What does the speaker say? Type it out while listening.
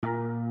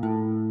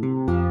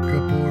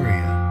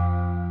Gaboria.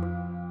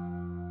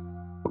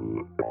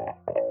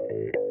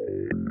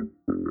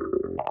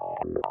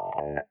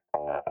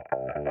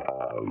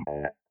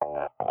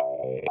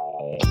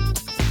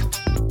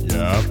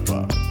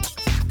 Yappa.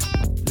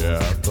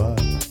 Yappa.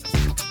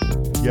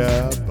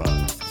 Yappa.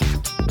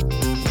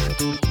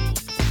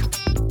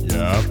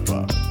 Yappa.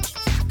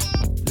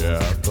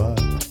 Yappa.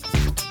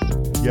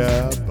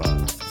 Yappa.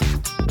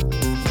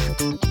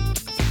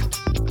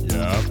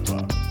 Yappa.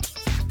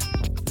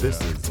 This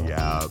is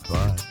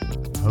Yappa,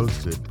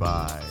 hosted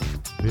by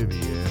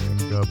Vivian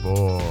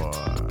Gabor.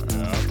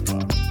 Yappa.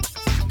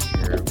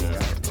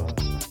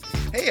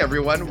 Hey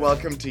everyone,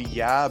 welcome to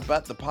Yeah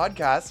But the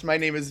podcast. My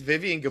name is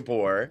Vivian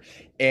Gabor,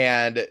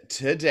 and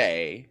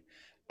today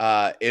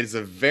is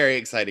a very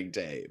exciting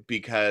day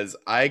because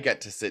I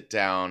get to sit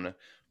down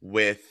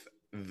with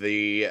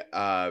the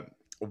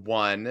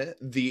one,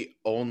 the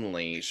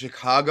only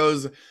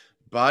Chicago's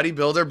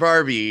bodybuilder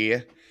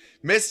Barbie,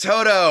 Miss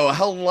Toto.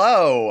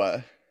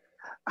 Hello.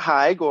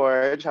 Hi,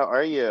 Gorge. How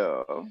are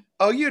you?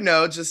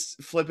 Oh,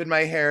 just flipping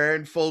my hair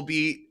in full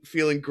beat,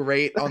 feeling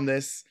great on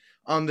this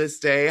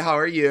day. How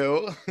are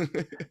you?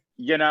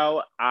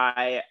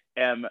 I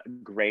am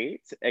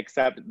great,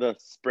 except the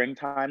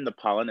springtime, the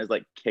pollen is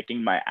like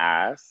kicking my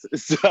ass.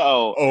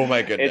 So Oh my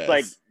it's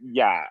like, goodness.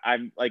 yeah,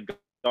 I'm like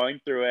going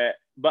through it.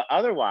 But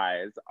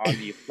otherwise, on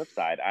the flip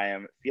side, I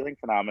am feeling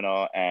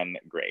phenomenal and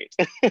great.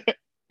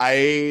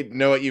 I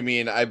know what you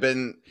mean.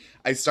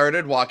 I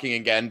started walking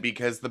again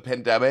because the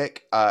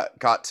pandemic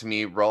got to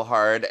me real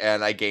hard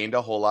and I gained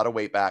a whole lot of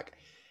weight back.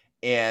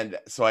 And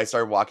so I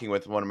started walking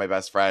with one of my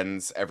best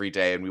friends every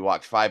day, and we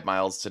walked 5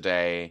 miles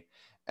today,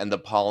 and the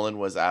pollen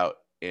was out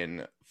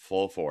in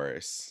full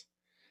force.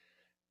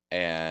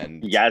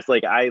 And Yes,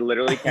 like I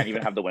literally can't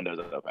even have the windows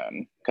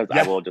open because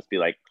I yeah. will just be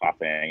like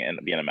coughing and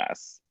be in a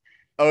mess.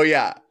 Oh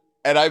yeah.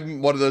 And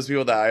I'm one of those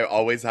people that I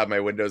always have my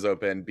windows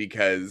open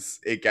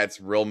because it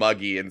gets real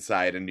muggy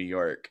inside in New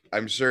York.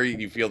 I'm sure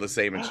you feel the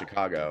same in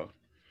Chicago.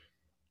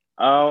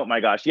 Oh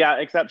my gosh. Yeah,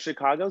 except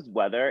Chicago's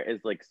weather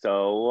is like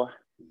so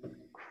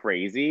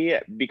crazy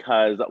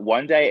because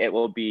one day it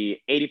will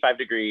be 85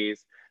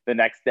 degrees, the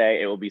next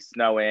day it will be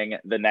snowing,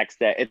 the next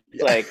day it's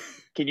Yeah. like,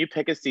 can you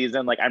pick a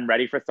season? Like, I'm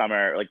ready for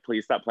summer. Like,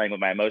 please stop playing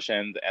with my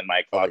emotions and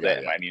my Oh my closet god,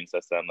 and yeah. my immune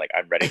system. Like,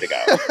 I'm ready to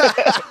go.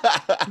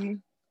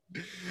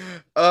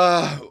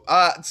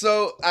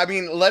 So I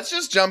mean, let's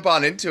just jump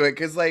on into it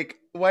because, like,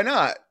 why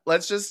not? you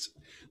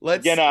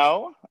Let's,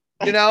 know?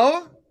 you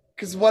know,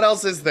 because what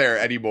else is there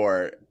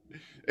anymore?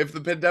 If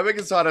the pandemic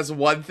has taught us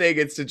one thing,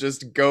 it's to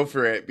just go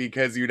for it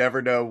because you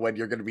never know when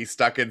you're going to be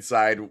stuck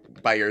inside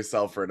by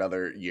yourself for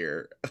another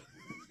year.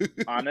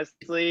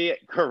 Honestly,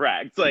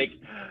 correct. Like,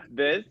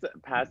 this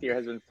past year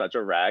has been such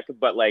a wreck,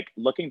 but like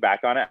looking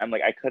back on it, I'm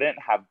like, I couldn't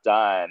have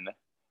done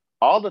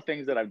all the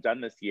things that I've done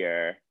this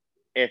year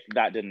if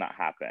that did not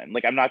happen.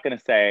 Like, I'm not going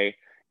to say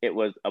it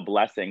was a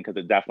blessing because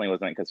it definitely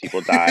wasn't because people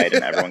died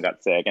and everyone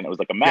got sick and it was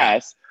like a Yeah.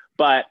 mess.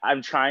 But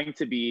I'm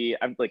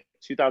like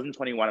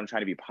 2021, I'm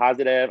trying to be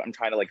positive. I'm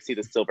trying to like see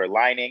the silver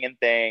lining in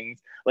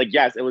things. Like,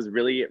 yes, it was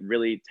really,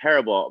 really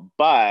terrible,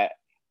 but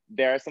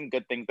there are some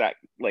good things that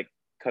like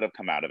could have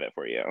come out of it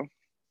for you.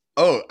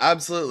 Oh,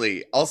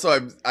 absolutely.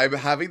 Also, I'm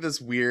having this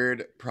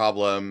weird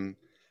problem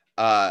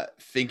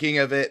thinking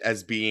of it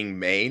as being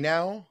May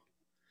now.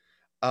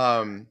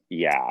 Um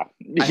Yeah.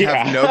 I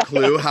have no Yeah.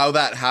 clue how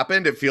that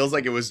happened. It feels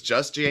like it was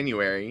just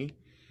January.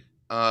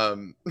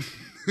 Um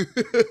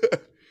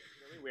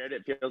Really weird.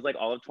 It feels like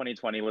all of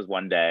 2020 was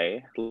one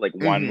day, like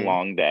one mhm.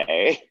 long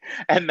day.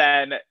 And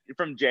then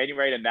from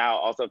January to now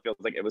also feels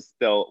like it was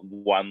still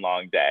one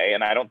long day.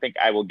 And I don't think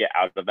I will get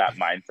out of that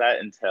mindset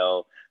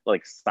until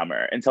like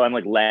summer, until I'm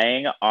like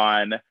laying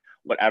on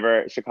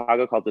whatever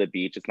Chicago calls it a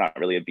beach. It's not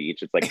really a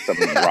beach. It's like some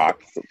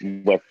rocks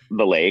with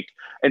the lake.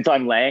 And so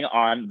I'm laying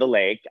on the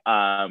lake.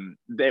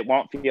 It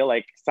won't feel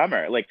like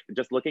summer. Like,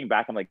 just looking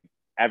back, I'm like,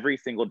 every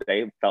single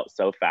day felt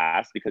so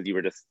fast because you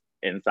were just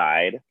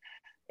inside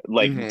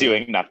like Mhm.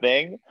 doing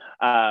nothing.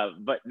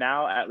 But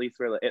now at least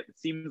it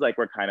seems like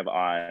we're kind of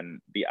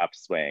on the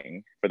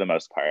upswing for the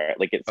most part.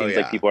 Like, it Oh seems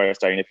like yeah. people are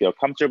starting to feel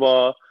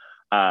comfortable.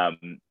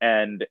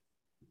 And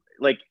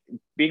like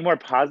being more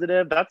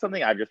positive, that's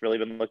something I've just really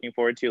been looking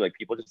forward to. Like,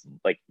 people just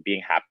like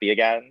being happy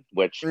again,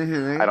 which I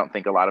Mhm. don't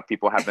think a lot of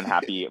people have been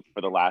happy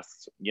for the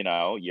last,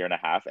 year and a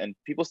half. And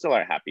people still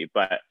aren't happy,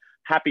 but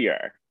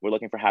happier. We're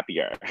looking for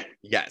happier.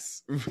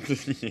 Yes.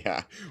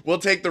 Yeah. We'll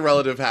take the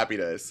relative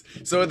happiness.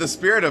 So in the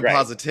spirit of Right.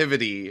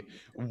 positivity,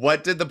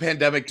 what did the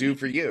pandemic do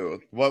for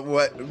you?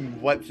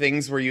 What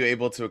things were you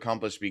able to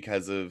accomplish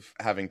because of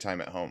having time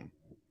at home?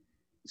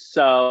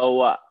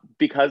 So,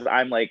 because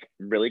I'm like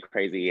really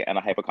crazy and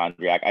a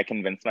hypochondriac, I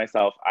convinced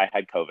myself I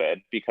had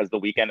COVID because the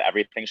weekend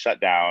everything shut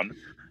down.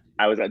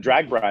 I was at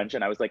drag brunch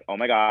and I was like, oh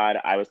my God,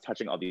 I was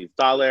touching all these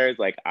dollars.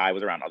 Like, I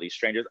was around all these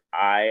strangers.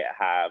 I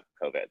have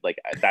COVID. Like,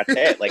 that's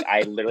it. Like,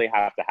 I literally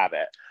have to have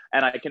it.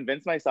 And I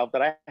convinced myself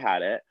that I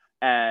had it.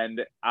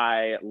 And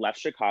I left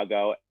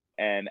Chicago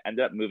and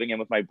ended up moving in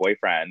with my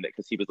boyfriend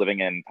because he was living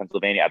in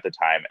Pennsylvania at the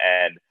time.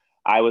 And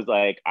I was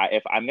like,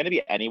 if I'm gonna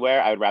be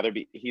anywhere, I would rather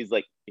be. He's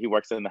like, he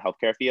works in the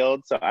healthcare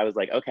field, so I was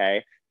like,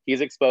 okay,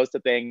 he's exposed to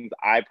things.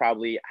 I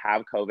probably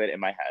have COVID in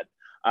my head.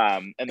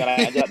 And then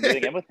I ended up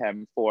moving in with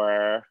him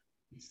for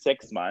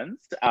 6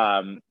 months,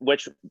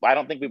 which I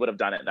don't think we would have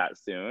done it that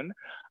soon.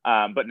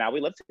 But now we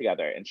live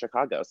together in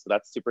Chicago, so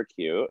that's super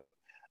cute.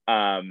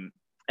 And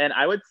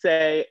I would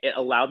say it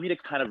allowed me to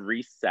kind of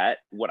reset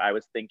what I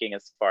was thinking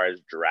as far as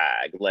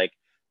drag. Like,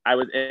 I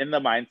was in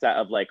the mindset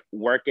of like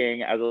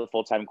working as a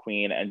full-time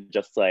queen and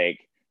just like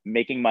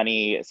making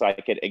money so I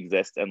could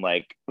exist and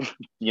like,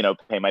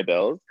 pay my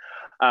bills.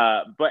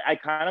 But I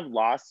kind of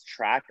lost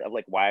track of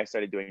like why I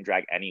started doing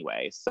drag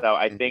anyway. So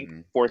I think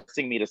Mm-hmm.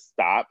 forcing me to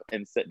stop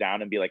and sit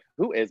down and be like,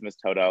 who is Miss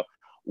Toto?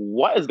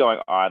 What is going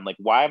on? Like,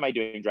 why am I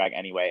doing drag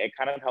anyway? It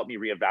kind of helped me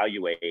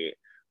reevaluate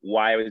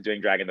why I was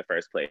doing drag in the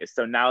first place.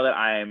 So now that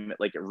I'm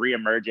like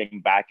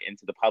reemerging back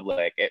into the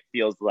public, it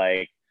feels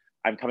like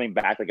I'm coming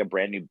back like a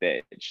brand new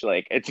bitch.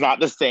 Like, it's not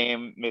the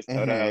same Miss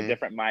Toto, Mm-hmm.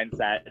 different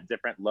mindset,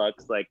 different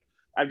looks. Like,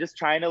 I'm just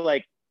trying to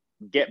like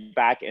get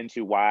back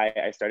into why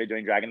I started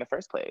doing drag in the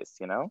first place,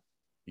 you know?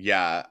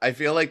 Yeah, I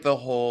feel like the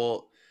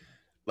whole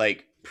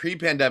like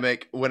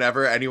pre-pandemic,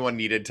 whenever anyone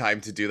needed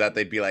time to do that,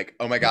 they'd be like,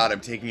 "Oh my god,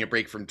 I'm taking a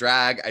break from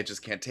drag. I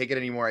just can't take it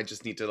anymore. I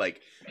just need to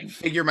like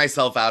figure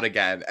myself out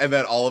again." And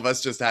then all of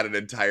us just had an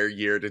entire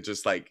year to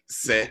just like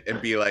sit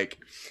and be like,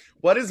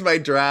 "What is my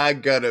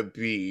drag gonna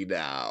be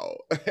now?"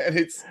 And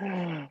it's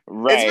been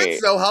Right.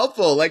 so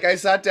helpful. Like I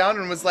sat down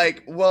and was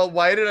like, "Well,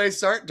 why did I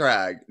start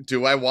drag?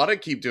 Do I want to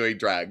keep doing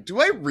drag? Do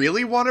I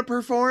really want to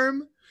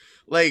perform?"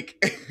 Like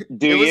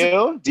Do it was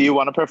you? Do you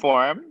want to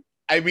perform?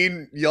 I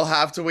mean, you'll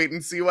have to wait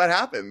and see what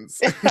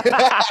happens.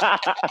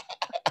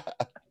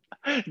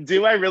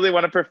 Do I really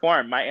want to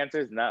perform? My answer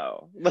is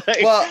no.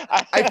 Like, Well,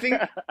 I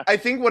think I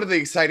think one of the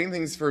exciting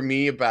things for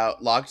me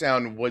about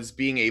lockdown was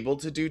being able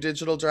to do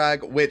digital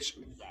drag, which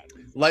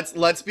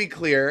let's be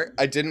clear,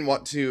 I didn't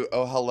want to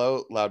oh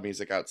hello, loud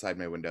music outside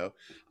my window.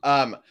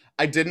 Um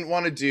I didn't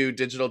want to do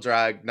digital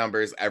drag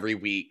numbers every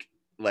week.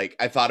 Like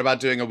I thought about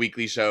doing a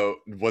weekly show,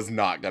 was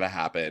not going to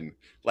happen.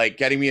 Like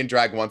getting me in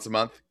drag once a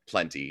month,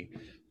 plenty.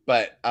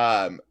 But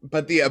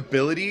the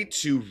ability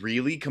to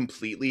really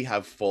completely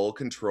have full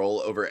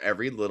control over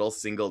every little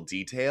single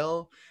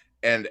detail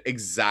and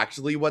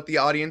exactly what the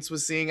audience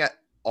was seeing at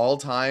all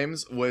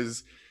times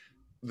was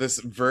this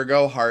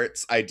Virgo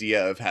heart's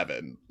idea of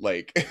heaven.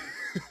 Like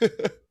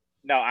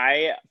no,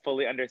 I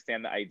fully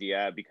understand the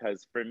idea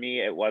because for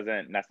me, it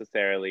wasn't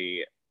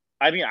necessarily,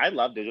 I mean, I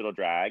love digital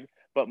drag,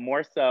 but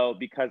more so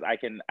because I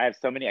have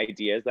so many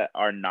ideas that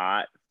are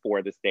not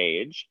for the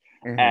stage.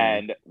 Mhm.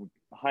 And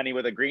honey,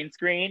 with a green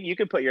screen, you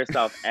could put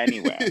yourself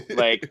anywhere.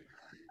 Like,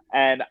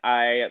 and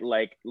I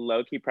like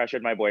low key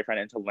pressured my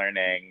boyfriend into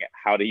learning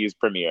how to use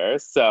Premiere.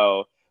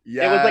 So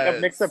it was like a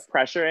mix of Yes.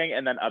 pressuring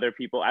and then other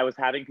people. I was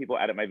having people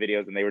edit my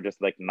videos and they were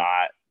just like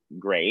not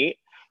great.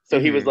 So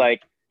he was Mhm.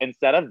 like,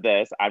 instead of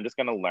this, I'm just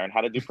gonna learn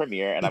how to do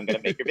Premiere and I'm gonna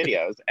make your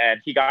videos.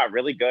 And he got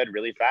really good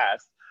really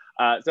fast.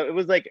 So it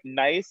was like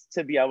nice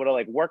to be able to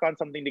like work on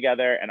something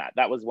together. And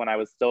that was when I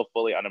was still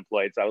fully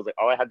unemployed. So I was like,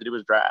 all I had to do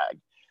was drag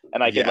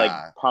and I could like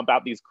Yeah. pump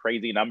out these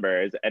crazy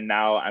numbers. And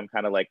now I'm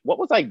kind of like, what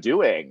was I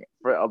doing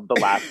for the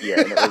last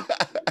year? And it was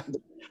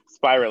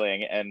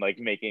spiraling and like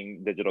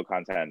making digital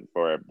content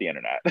for the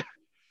internet.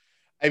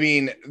 I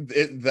mean,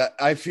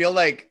 I feel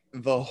like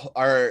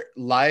our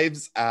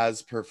lives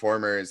as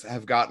performers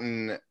have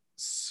gotten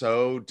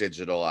so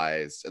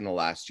digitalized in the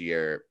last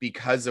year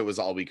because it was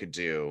all we could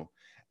do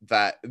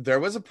that there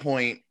was a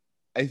point,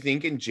 I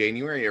think in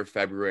January or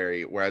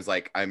February, where I was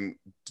like, I'm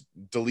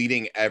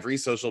deleting every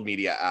social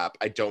media app.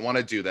 I don't want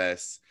to do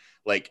this.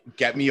 Like,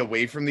 get me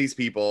away from these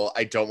people.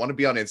 I don't want to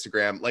be on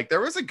Instagram. Like,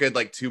 there was a good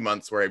like 2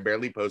 months where I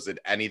barely posted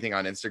anything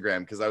on Instagram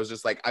because I was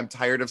just like, I'm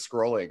tired of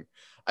scrolling.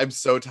 I'm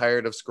so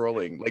tired of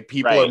scrolling. Like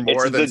people are Right. It's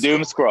more the than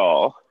doom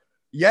scroll.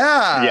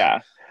 yeah. Yeah.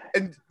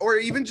 And or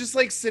even just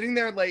like sitting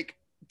there like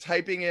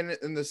typing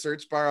in the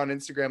search bar on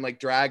Instagram like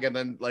drag and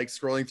then like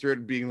scrolling through it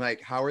and being like,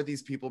 how are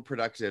these people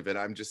productive? And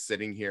I'm just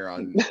sitting here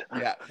on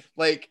yeah,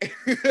 like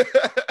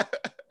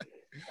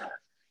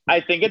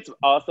I think it's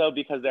also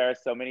because there are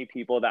so many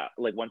people that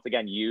like once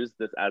again use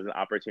this as an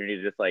opportunity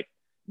to just like,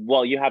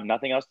 well, you have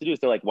nothing else to do.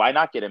 So like why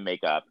not get in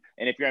makeup?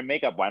 And if you're in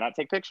makeup, why not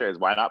take pictures?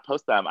 Why not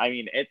post them? I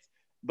mean, it's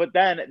but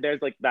then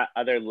there's like that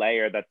other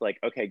layer that's like,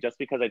 okay, just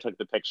because I took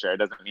the picture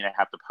doesn't mean I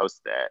have to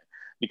post it.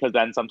 Because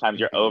then sometimes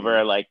you're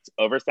Mhm.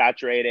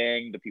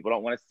 oversaturating, the people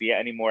don't want to see it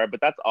anymore. But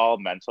that's all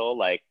mental.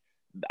 Like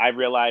I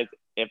realized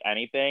if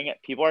anything,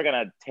 people are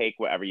gonna take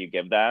whatever you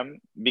give them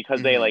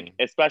because they like,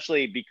 Mhm.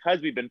 especially because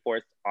we've been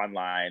forced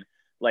online,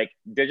 like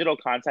digital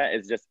content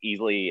is just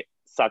easily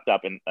sucked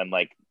up and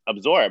like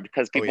absorbed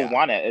because Oh people yeah.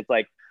 want it. It's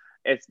like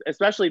it's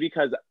especially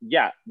because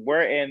yeah,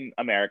 we're in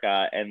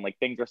America and like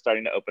things are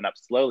starting to open up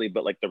slowly,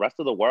 but like the rest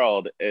of the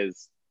world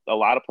is a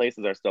lot of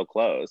places are still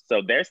closed.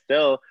 So they're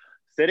still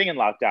sitting in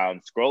lockdown,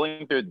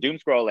 scrolling through doom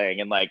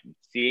scrolling and like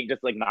seeing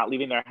just like not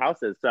leaving their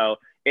houses. So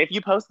if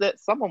you post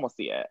it, someone will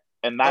see it.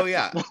 And Oh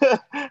that's yeah.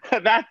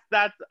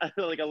 that's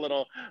like a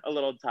little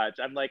touch.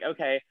 I'm like,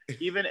 okay,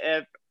 even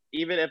if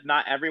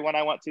not everyone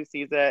I want to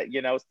sees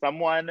it,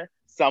 someone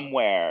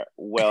somewhere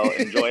will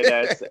enjoy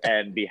this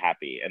and be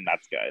happy, and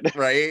that's good.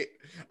 Right?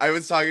 I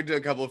was talking to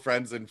a couple of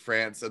friends in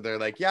France and they're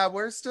like, yeah,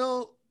 we're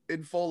still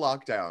in full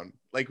lockdown.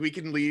 Like we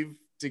can leave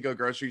to go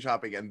grocery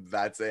shopping and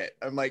that's it.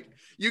 I'm like,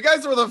 you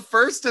guys were the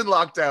first in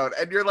lockdown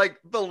and you're like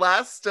the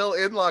last still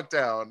in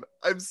lockdown.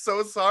 I'm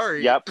so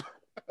sorry. Yep.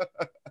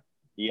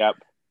 Yep.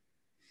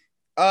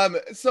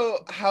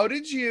 So how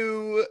did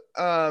you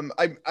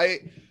I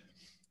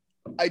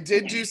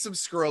did do some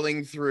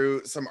scrolling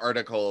through some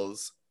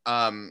articles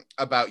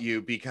about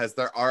you because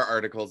there are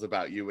articles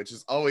about you, which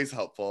is always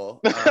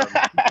helpful.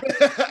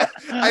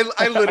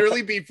 I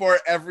literally before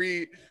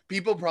every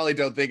people probably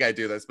don't think I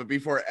do this, but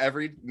before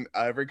every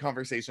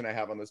conversation I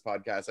have on this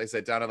podcast, I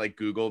sit down and like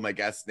Google my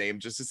guest name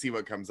just to see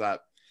what comes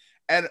up.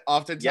 And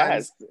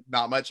oftentimes Yes.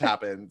 not much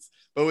happens.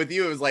 But with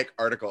you, it was like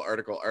article. I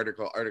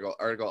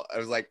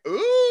was like,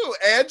 ooh,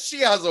 and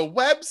she has a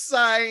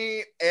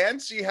website and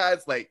she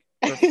has like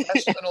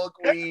professional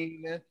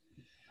queen.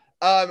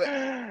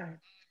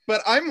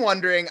 But I'm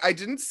wondering, I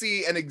didn't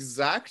see an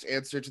exact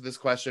answer to this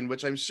question,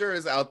 which I'm sure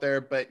is out there,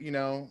 but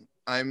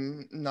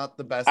I'm not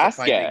the best at Ask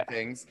finding it.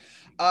 things.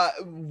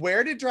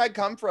 Where did drag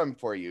come from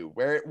for you?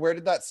 Where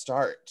did that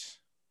start?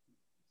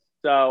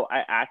 So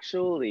I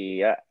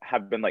actually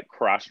have been like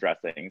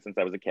cross-dressing since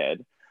I was a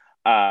kid.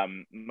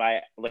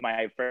 My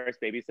first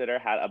babysitter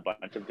had a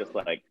bunch of just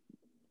like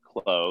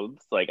clothes,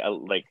 like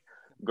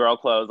girl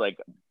clothes, like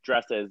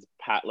dresses,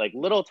 like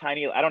little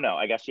tiny. I don't know.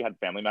 I guess she had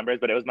family members,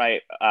 but it was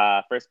my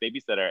first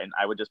babysitter, and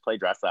I would just play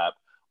dress up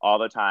all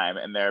the time.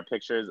 And there are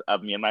pictures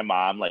of me and my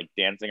mom like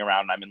dancing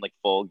around. I'm in like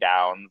full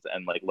gowns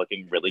and like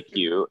looking really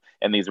cute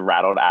in these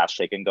rattled ass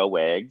shake and go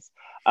wigs.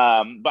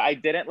 But I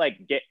didn't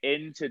like get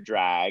into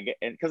drag,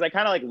 and because I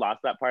kind of like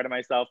lost that part of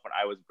myself when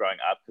I was growing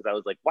up, because I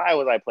was like, why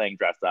was I playing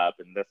dress up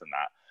and this and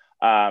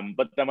that.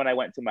 But then when I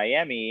went to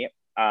Miami,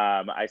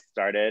 I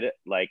started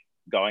like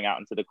going out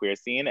into the queer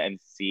scene and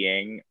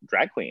seeing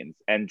drag queens,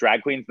 and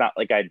drag queens not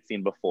like I'd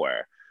seen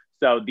before.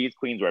 So these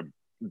queens were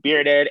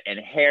bearded and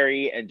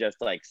hairy and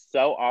just like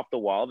so off the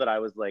wall that I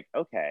was like,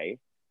 okay,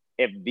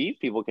 if these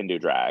people can do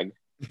drag,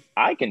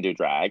 I can do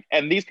drag,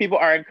 and these people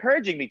are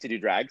encouraging me to do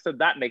drag, so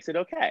that makes it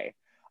okay.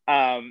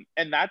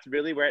 And that's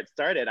really where it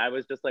started. I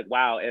was just like,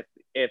 wow,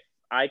 if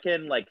I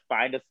can like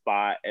find a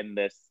spot in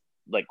this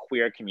like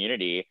queer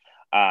community,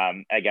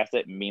 I guess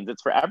it means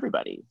it's for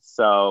everybody.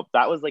 So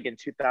that was like in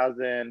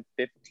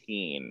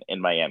 2015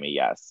 in Miami.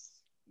 Yes.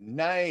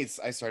 Nice.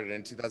 I started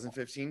in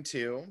 2015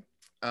 too.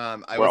 I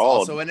We're was old.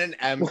 also in an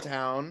M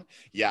town.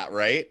 Yeah,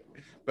 right.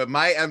 But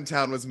my M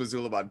town was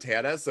Missoula,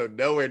 Montana, so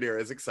nowhere near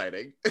as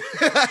exciting.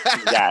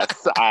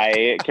 Yes,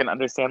 I can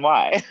understand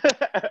why.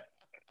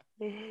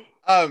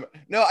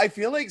 No, I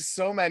feel like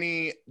so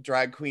many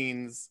drag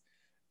queens,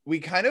 we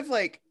kind of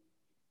like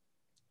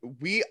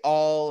we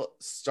all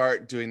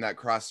start doing that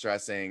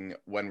cross-dressing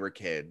when we're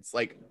kids.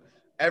 Like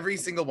every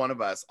single one of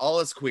us, all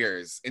us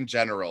queers in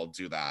general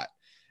do that.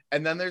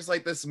 And then there's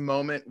like this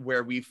moment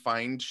where we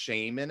find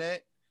shame in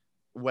it,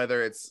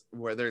 whether it's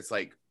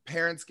like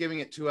parents giving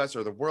it to us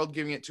or the world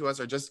giving it to us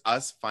or just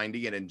us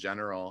finding it in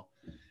general.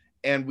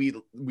 And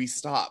we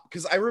stop.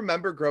 Because I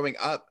remember growing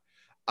up,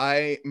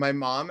 my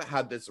mom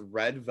had this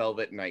red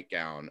velvet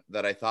nightgown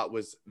that I thought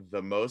was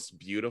the most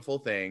beautiful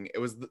thing. It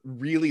was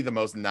really the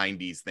most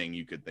 90s thing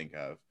you could think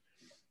of.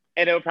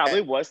 And it And,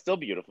 probably was still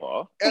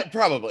beautiful.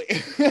 probably.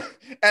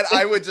 And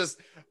I would just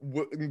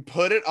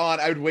put it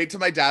on. I would wait till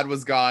my dad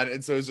was gone.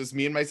 And so it was just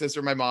me and my sister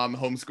and my mom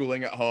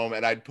homeschooling at home.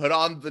 And I'd put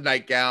on the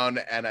nightgown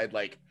and I'd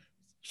like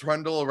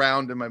trundle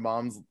around in my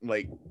mom's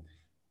like,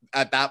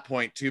 at that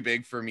point, too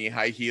big for me,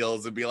 high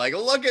heels and be like,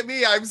 look at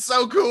me, I'm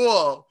so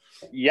cool.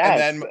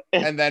 Yes.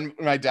 And then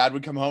my dad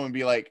would come home and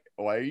be like,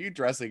 why are you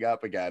dressing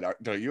up again?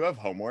 Don't you have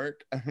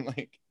homework? I'm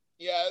like,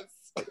 yes.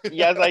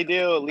 Yes, I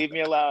do. Leave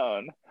me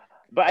alone.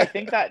 But I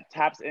think that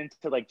taps into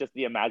like just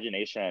the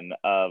imagination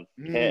of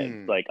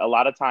kids. Like a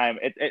lot of time,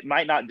 it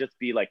might not just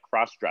be like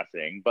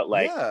cross-dressing, but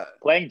like Yeah.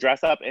 playing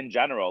dress up in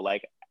general.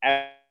 Like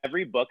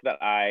every book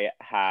that I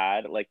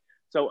had, like,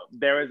 so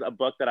there was a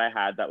book that I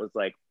had that was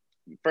like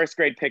first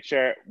grade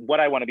picture,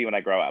 what I want to be when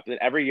I grow up. And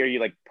every year you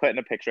like put in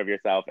a picture of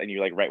yourself and you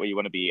like write what you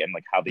want to be and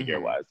like how the year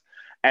was.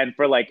 And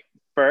for like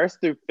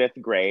first through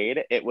fifth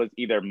grade, it was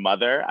either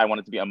mother, I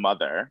wanted to be a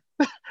mother,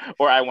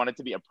 or I wanted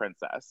to be a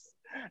princess.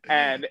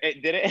 And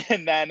it did it.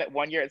 And then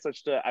one year it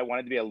switched to I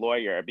wanted to be a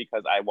lawyer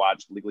because I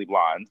watched Legally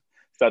Blonde.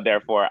 So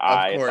therefore Of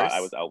I thought I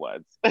course. was Elle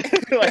Woods.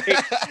 Like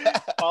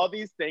all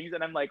these things.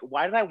 And I'm like,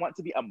 why did I want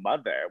to be a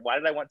mother? Why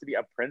did I want to be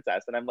a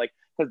princess? And I'm like,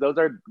 because those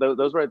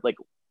were like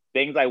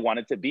things I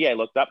wanted to be. I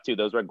looked up to.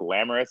 Those were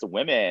glamorous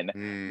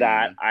women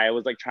that I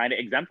was like trying to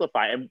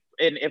exemplify. And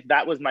if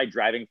that was my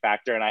driving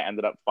factor and I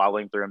ended up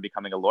following through and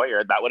becoming a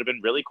lawyer, that would have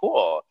been really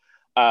cool.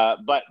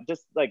 But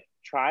just like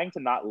trying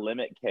to not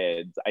limit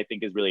kids, I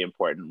think is really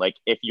important. Like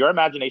if your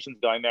imagination's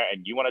going there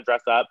and you want to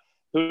dress up,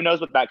 who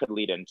knows what that could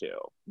lead into,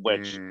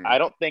 which I Mm.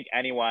 don't think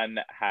anyone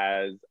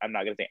has. I'm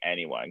not going to say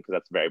anyone because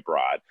that's very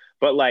broad,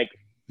 but like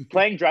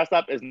playing dress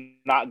up is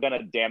not going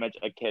to damage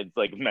a kid's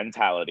like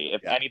mentality.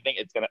 If Yeah. anything,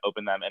 it's going to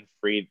open them and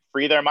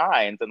free their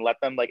minds and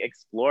let them like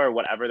explore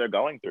whatever they're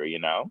going through, you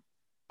know?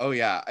 Oh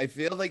yeah, I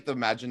feel like the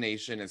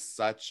imagination is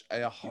such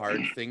a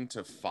hard thing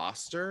to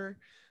foster.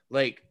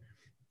 Like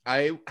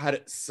I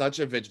had such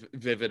a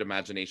vivid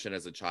imagination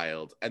as a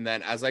child. And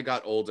then as I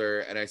got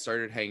older and I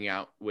started hanging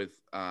out with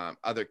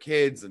other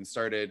kids and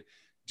started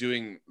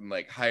doing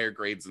like higher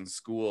grades in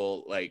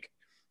school, like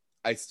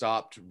I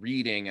stopped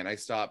reading and I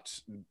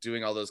stopped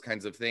doing all those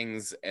kinds of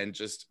things and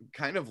just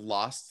kind of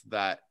lost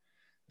that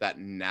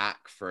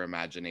knack for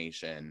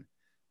imagination.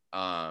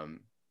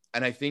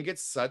 And I think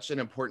it's such an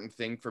important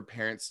thing for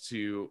parents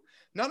to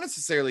not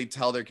necessarily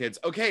tell their kids,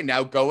 okay,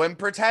 now go and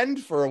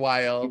pretend for a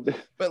while,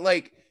 but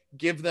like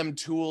give them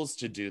tools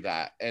to do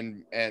that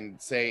and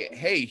say,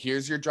 hey,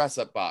 here's your dress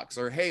up box,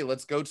 or hey,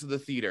 let's go to the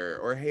theater,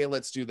 or hey,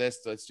 let's do this,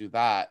 let's do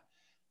that.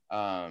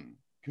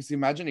 Because the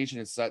imagination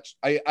is such,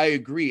 I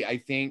agree. I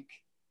think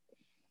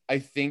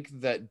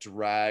that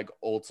drag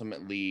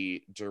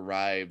ultimately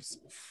derives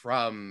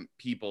from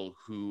people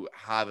who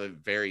have a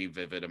very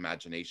vivid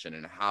imagination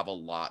and have a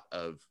lot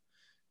of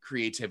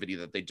creativity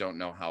that they don't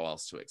know how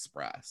else to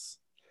express.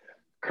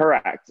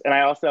 Correct. And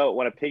I also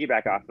want to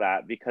piggyback off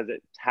that because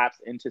it taps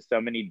into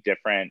so many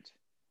different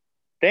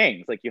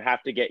things. Like you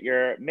have to get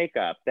your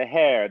makeup, the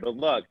hair, the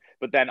look,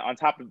 but then on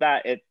top of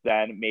that, it's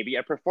then maybe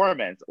a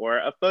performance or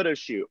a photo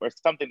shoot or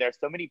something. There's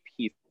so many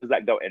pieces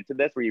that go into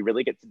this where you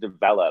really get to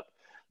develop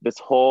this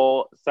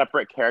whole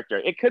separate character.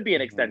 It could be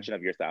an extension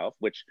of yourself,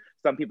 which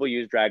some people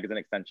use drag as an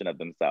extension of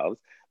themselves,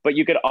 but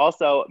you could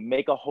also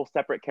make a whole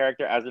separate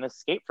character as an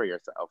escape for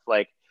yourself.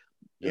 Like,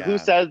 who Yeah.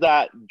 says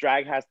that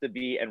drag has to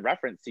be in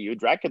reference to you?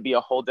 Drag could be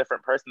a whole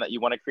different person that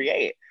you want to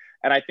create.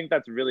 And I think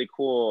that's really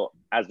cool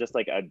as just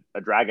like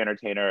a drag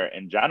entertainer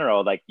in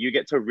general. Like you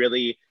get to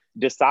really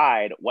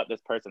decide what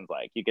this person's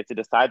like. You get to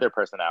decide their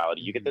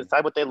personality. You get to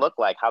decide what they look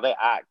like, how they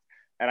act.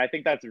 And I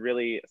think that's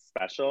really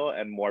special,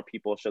 and more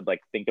people should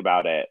like think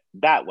about it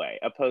that way,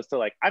 opposed to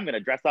like, I'm going to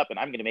dress up and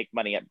I'm going to make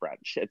money at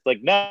brunch. It's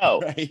like,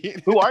 no,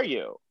 Right. who are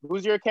you?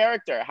 Who's your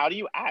character? How do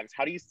you act?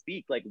 How do you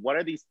speak? Like, what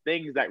are these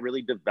things that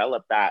really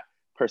develop that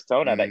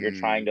persona that you're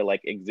trying to like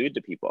exude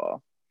to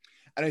people?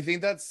 And I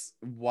think that's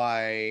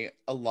why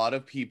a lot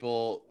of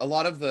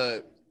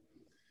the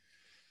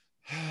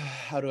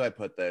how do I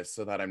put this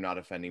so that I'm not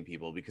offending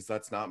people, because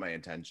that's not my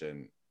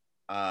intention.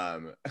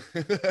 um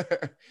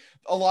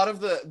a lot of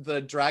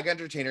the drag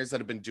entertainers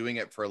that have been doing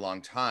it for a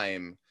long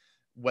time,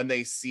 when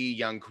they see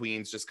young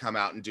queens just come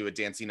out and do a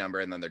dancing number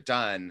and then they're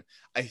done,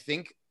 I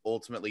think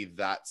ultimately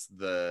that's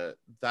the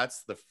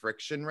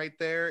friction right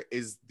there.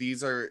 Is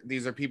these are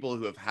people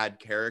who have had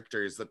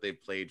characters that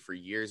they've played for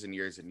years and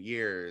years and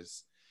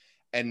years,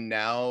 and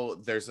now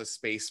there's a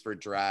space for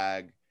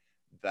drag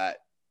that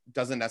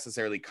doesn't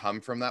necessarily come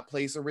from that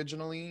place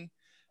originally.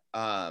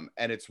 And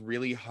it's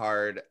really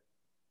hard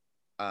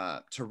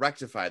to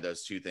rectify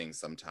those two things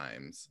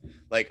sometimes.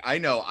 Like, I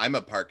know I'm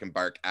a Park and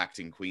Bark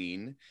acting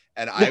queen,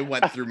 and I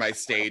went through my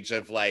stage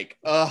of like,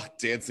 oh,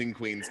 dancing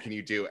queens, can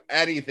you do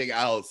anything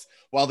else?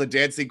 While the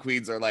dancing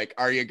queens are like,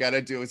 are you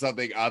gonna do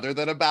something other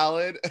than a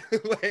ballad?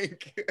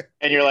 Like,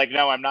 And you're like,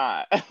 no, I'm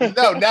not.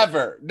 no,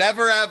 never,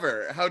 never,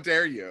 ever. How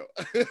dare you?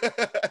 I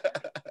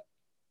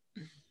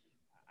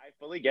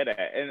fully get it.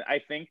 And I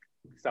think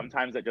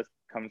sometimes it just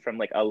comes from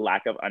like a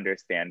lack of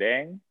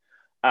understanding.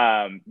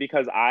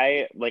 Because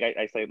I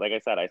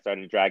said, I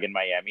started drag in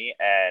Miami,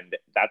 and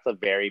that's a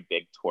very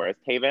big tourist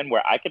haven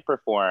where I could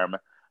perform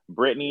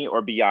Britney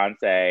or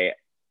Beyonce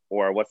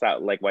or what's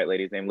that like white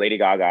lady's name, Lady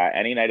Gaga,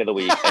 any night of the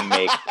week and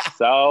make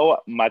so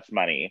much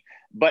money.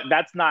 But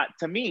that's not,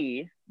 to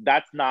me,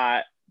 that's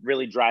not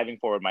really driving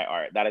forward my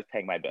art. That is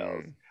paying my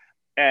bills.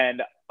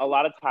 And a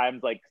lot of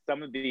times, like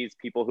some of these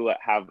people who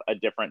have a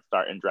different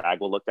start in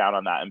drag will look down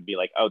on that and be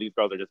like, oh, these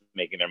girls are just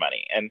making their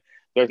money. And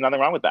there's nothing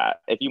wrong with that.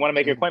 If you want to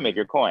make your coin, make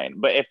your coin.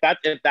 But if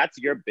that's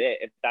your bit,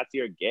 if that's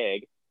your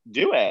gig,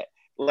 do it.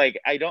 Like,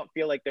 I don't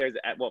feel like I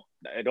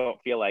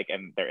don't feel like,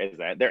 and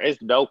there is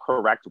no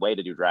correct way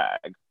to do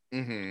drag.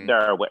 There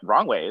are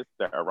wrong ways.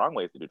 There are wrong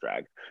ways to do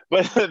drag,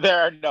 but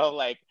there are no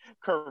like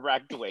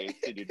correct ways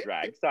to do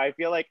drag. So I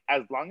feel like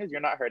as long as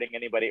you're not hurting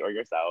anybody or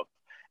yourself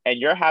and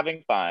you're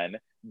having fun,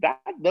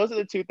 those are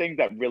the two things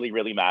that really,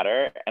 really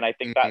matter. And I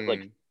think that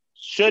like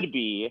should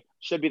be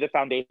the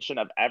foundation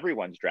of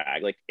everyone's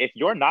drag. Like, if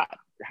you're not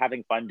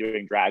having fun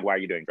doing drag, why are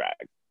you doing drag?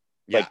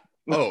 Yeah. Like,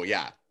 oh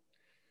yeah.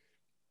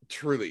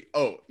 Truly.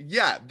 Oh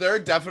yeah. There are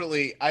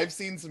definitely, I've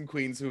seen some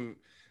queens who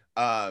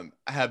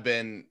have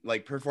been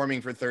like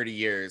performing for 30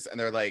 years and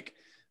they're like,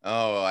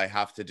 oh, I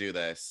have to do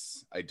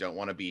this. I don't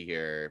want to be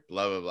here.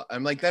 Blah, blah, blah.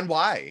 I'm like, then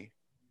why?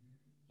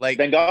 Like,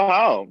 then go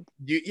home.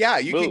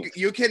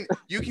 You can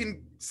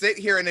sit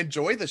here and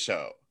enjoy the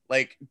show.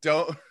 Like,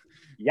 don't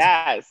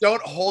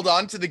hold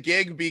on to the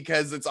gig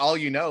because it's all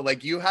you know.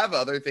 Like, you have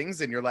other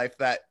things in your life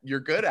that you're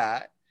good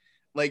at.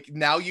 Like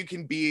now you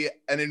can be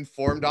an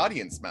informed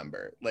audience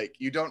member. Like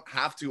you don't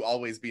have to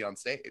always be on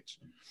stage.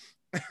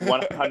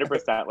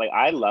 100%. Like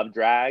I love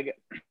drag.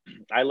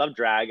 I love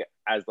drag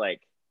as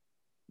like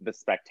the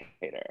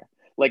spectator.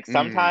 Like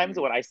sometimes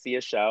when I see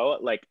a show,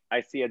 like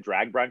I see a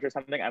drag brunch or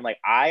something, I'm like,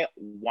 I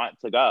want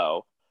to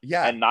go.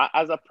 Yeah. And not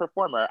as a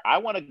performer. I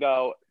want to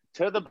go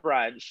to the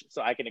brunch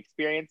so I can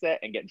experience it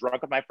and get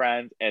drunk with my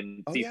friends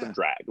and see some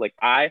drag. Like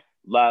I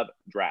love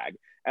drag.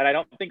 And I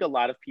don't think a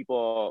lot of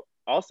people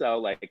also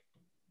like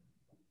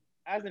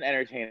as an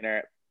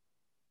entertainer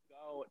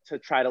go to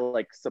try to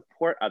like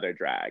support other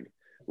drag.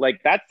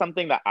 Like that's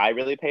something that I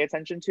really pay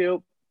attention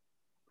to.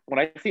 When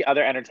I see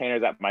other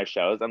entertainers at my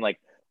shows, I'm like,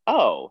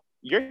 oh,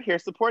 you're here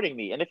supporting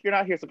me. And if you're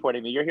not here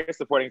supporting me, you're here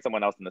supporting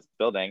someone else in this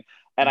building.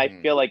 And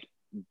I feel like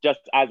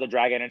just as a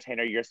drag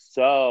entertainer, you're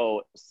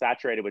so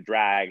saturated with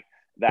drag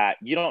that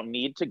you don't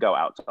need to go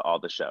out to all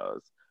the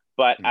shows.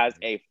 But as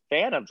a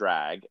fan of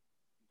drag,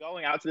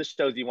 going out to the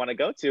shows you want to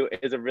go to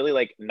is a really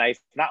like nice,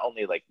 not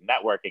only like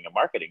networking and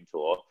marketing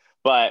tool,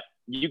 but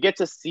you get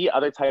to see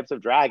other types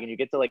of drag and you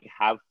get to like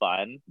have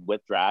fun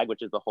with drag,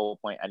 which is the whole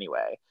point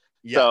anyway.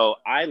 Yeah. So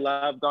I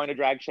love going to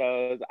drag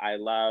shows. I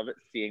love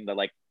seeing the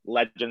like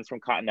legends from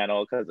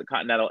Continental because the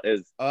Continental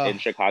is in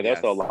Chicago.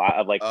 Yes. So a lot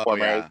of like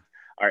formers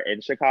are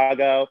in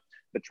Chicago.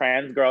 The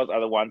trans girls are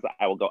the ones that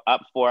I will go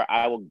up for.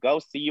 I will go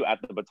see you at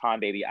the Baton,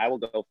 baby. I will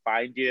go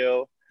find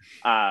you.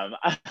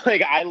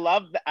 Like I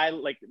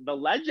like the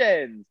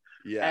legends.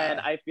 Yeah. And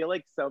I feel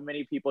like so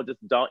many people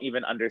just don't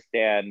even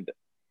understand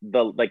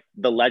the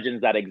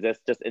legends that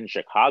exist just in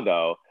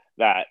Chicago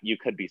that you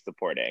could be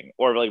supporting,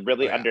 or like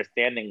really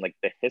understanding like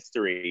the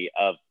history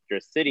of your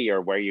city or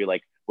where you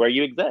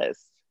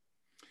exist.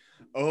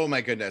 Oh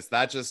my goodness,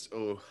 that just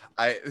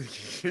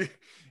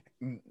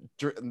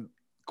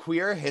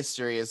queer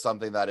history is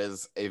something that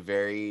is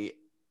very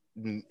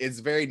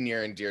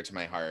near and dear to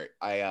my heart.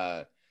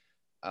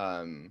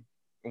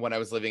 When I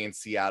was living in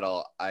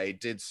Seattle, I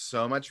did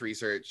so much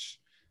research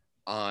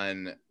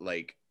on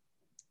like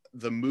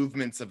the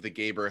movements of the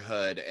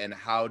gayborhood and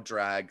how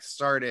drag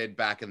started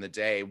back in the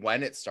day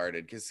when it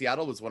started, because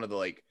Seattle was one of the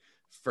like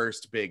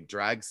first big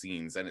drag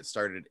scenes, and it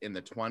started in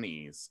the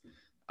 20s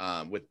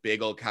with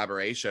big old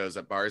cabaret shows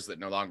at bars that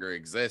no longer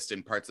exist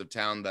in parts of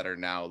town that are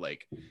now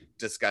like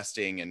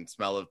disgusting and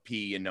smell of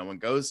pee and no one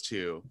goes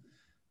to.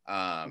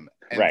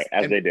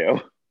 They do.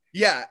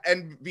 Yeah,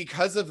 and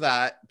because of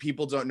that,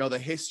 people don't know the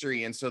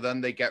history, and so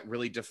then they get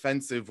really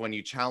defensive when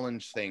you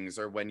challenge things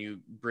or when you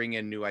bring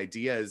in new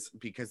ideas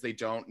because they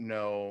don't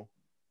know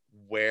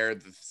where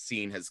the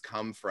scene has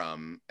come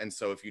from. And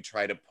so if you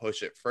try to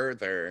push it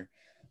further,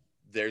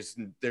 there's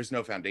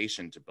no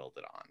foundation to build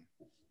it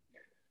on.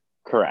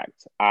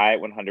 Correct. I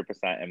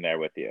 100% am there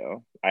with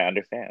you. I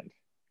understand.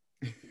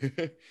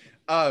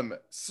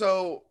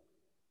 So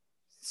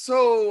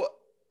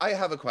I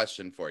have a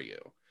question for you.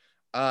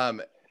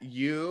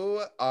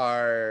 You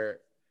are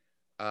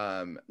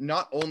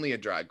not only a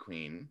drag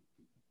queen,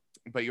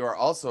 but you are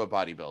also a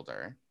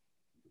bodybuilder.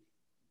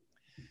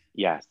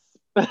 Yes.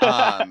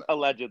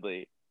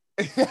 Allegedly.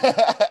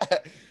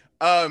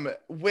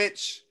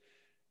 Which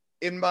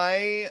in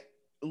my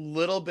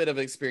little bit of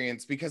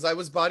experience, because I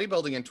was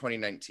bodybuilding in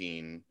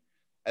 2019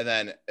 and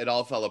then it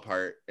all fell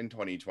apart in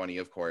 2020,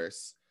 of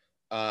course.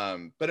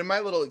 But in my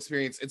little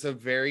experience, it's a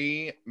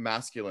very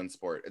masculine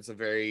sport. It's a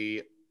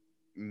very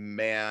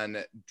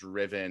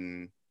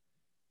man-driven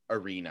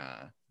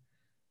arena.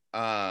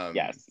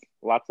 Yes,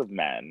 lots of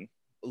men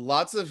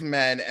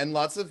and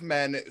lots of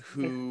men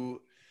who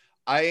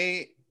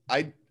I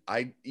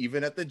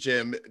even at the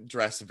gym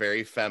dress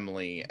very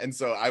femmely, and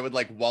so I would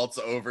like waltz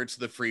over to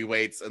the free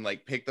weights and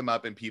like pick them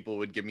up and people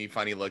would give me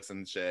funny looks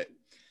and shit,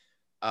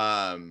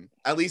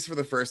 at least for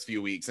the first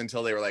few weeks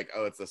until they were like,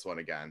 oh, it's this one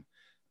again.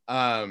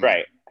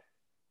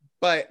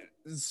 But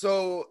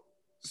so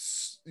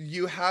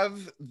you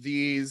have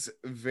these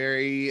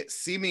very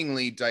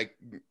seemingly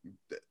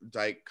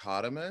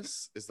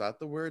dichotomous, is that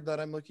the word that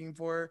I'm looking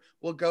for?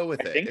 We'll go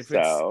with it.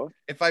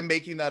 If I'm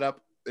making that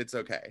up, it's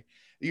okay.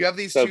 You have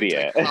these two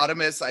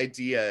dichotomous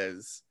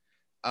ideas.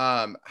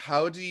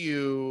 How do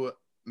you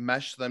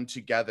mesh them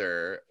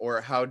together,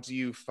 or how do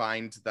you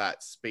find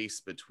that space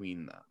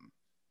between them?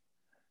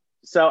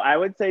 So I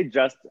would say,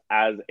 just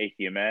as a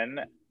human,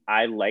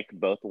 I like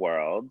both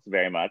worlds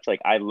very much.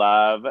 Like I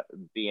love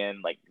being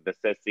like the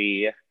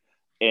sissy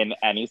in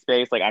any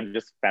space. Like I'm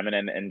just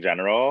feminine in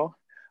general.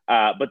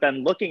 But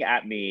then looking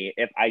at me,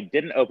 if I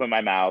didn't open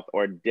my mouth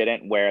or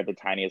didn't wear the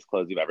tiniest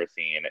clothes you've ever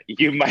seen,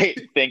 you might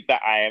think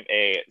that I am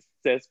a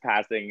cis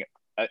passing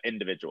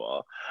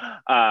individual,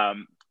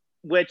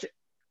 which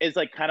is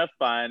like kind of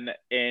fun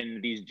in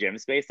these gym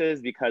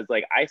spaces, because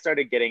like I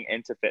started getting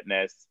into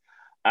fitness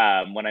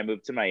when I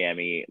moved to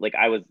Miami. Like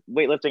I was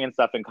weightlifting and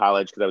stuff in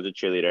college because I was a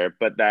cheerleader,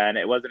 but then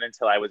it wasn't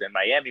until I was in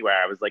Miami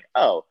where I was like,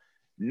 oh,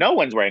 no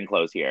one's wearing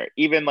clothes here.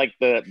 Even like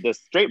the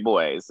straight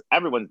boys,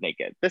 everyone's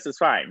naked. This is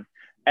fine.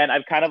 And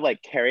I've kind of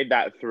like carried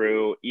that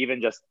through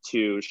even just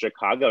to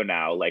Chicago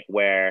now, like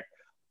where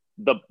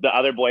the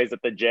other boys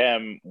at the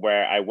gym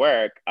where I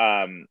work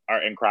are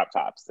in crop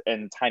tops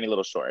and tiny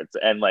little shorts,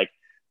 and like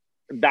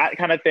that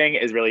kind of thing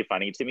is really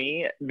funny to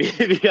me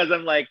because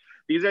I'm like,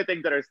 these are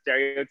things that are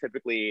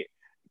stereotypically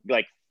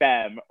like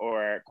femme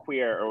or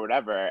queer or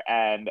whatever,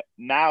 and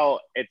now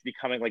it's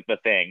becoming like the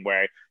thing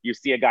where you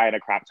see a guy in a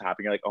crop top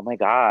and you're like, oh my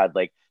god,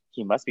 like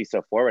he must be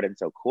so forward and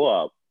so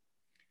cool.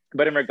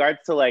 But in regards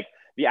to like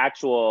the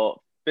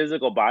actual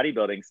physical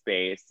bodybuilding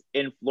space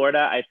in Florida,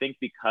 I think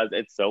because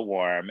it's so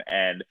warm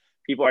and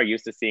people are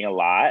used to seeing a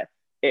lot,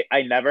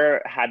 I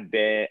never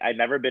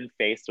been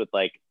faced with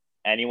like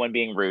anyone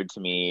being rude to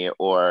me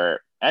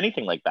or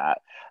anything like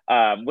that,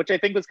 which I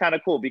think was kind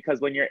of cool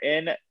because when you're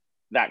in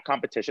that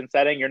competition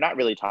setting, you're not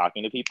really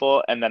talking to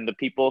people, and then the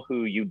people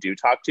who you do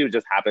talk to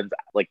just happens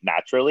like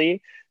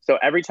naturally. So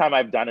every time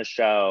I've done a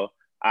show,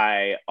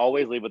 I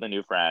always leave with a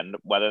new friend,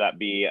 whether that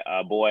be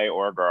a boy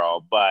or a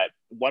girl. But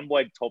one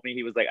boy told me,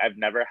 he was like, I've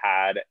never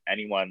had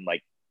anyone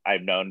like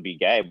I've known be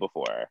gay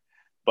before.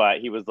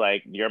 But he was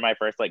like, you're my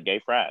first like gay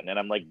friend. And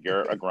I'm like,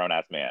 you're a grown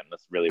ass man.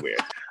 That's really weird.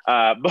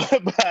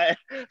 But I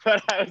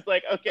was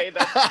like, okay,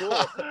 that's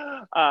cool.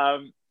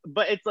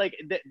 But it's like,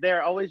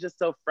 they're always just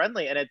so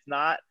friendly. And it's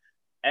not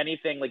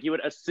anything like you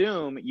would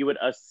assume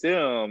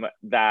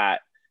that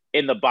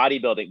in the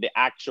bodybuilding, the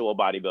actual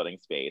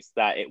bodybuilding space,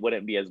 that it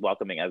wouldn't be as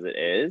welcoming as it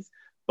is.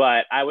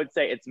 But I would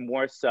say it's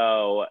more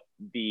so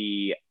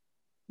the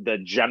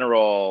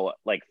general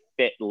like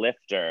fit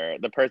lifter,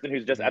 the person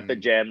who's just at the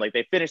gym, like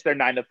they finish their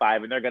 9 to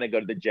 5 and they're going to go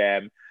to the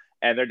gym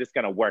and they're just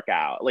going to work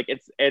out. Like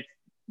it's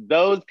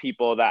those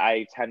people that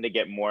I tend to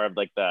get more of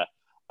like the,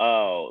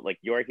 oh, like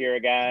you're here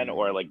again,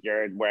 or like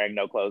you're wearing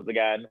no clothes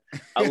again.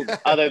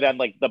 Other than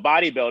like the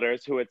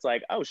bodybuilders who it's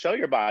like, oh, show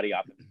your body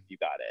off if you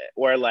got it.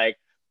 Or like,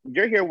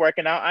 you're here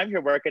working out, I'm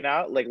here working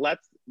out, like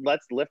let's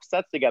lift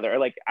sets together. Or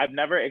like I've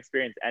never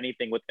experienced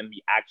anything within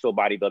the actual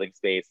bodybuilding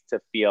space to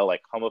feel like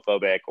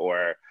homophobic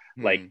or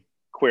like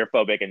queer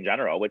phobic in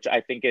general, which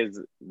I think is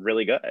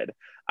really good.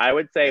 I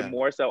would say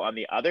more so on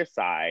the other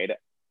side,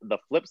 the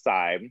flip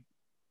side,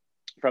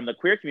 from the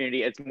queer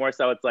community, it's more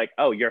so it's like,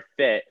 oh, you're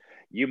fit,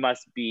 you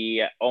must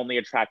be only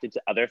attracted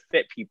to other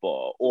fit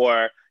people,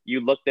 or you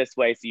look this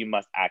way, so you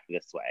must act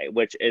this way,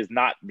 which is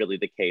not really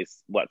the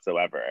case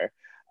whatsoever.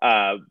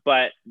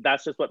 But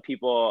that's just what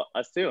people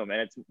assume.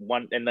 And it's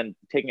one, and then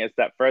taking it a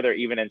step further,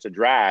 even into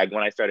drag,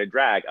 when I started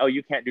drag, oh,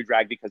 you can't do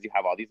drag because you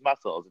have all these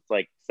muscles. It's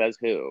like, says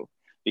who?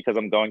 Because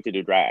I'm going to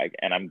do drag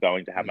and I'm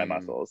going to have my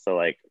muscles. So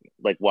like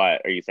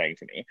what are you saying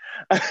to me?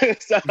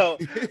 So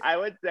I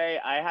would say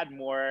I had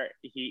more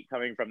heat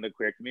coming from the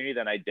queer community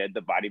than I did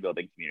the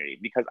bodybuilding community,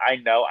 because I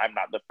know I'm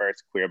not the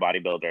first queer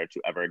bodybuilder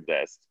to ever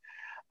exist.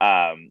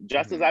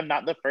 Just as I'm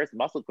not the first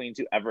muscle queen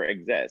to ever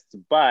exist.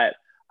 But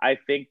I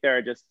think there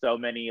are just so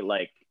many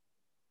like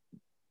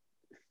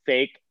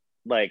fake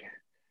like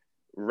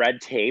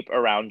red tape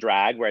around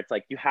drag where it's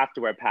like, you have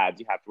to wear pads,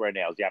 you have to wear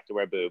nails, you have to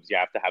wear boobs, you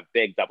have to have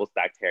big double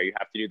stacked hair, you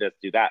have to do this,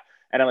 do that.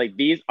 And I'm like,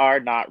 these are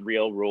not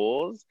real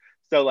rules.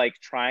 So like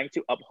trying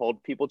to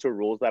uphold people to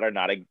rules that are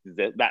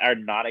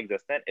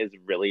non-existent is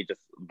really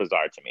just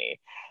bizarre to me.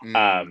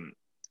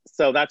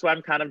 So that's why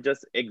I'm kind of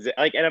just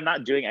like, and I'm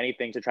not doing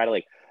anything to try to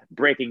like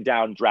breaking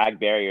down drag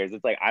barriers.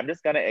 It's like, I'm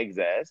just gonna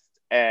exist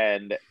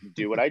and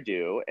do what I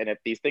do. And if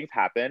these things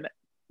happen,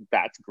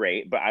 that's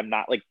great. But I'm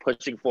not like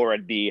pushing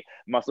forward the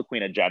muscle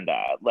queen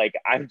agenda. Like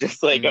I'm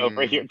just like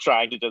over here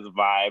trying to just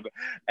vibe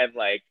and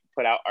like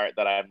put out art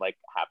that I'm like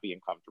happy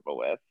and comfortable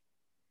with.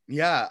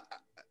 Yeah.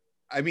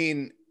 I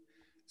mean,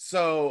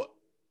 so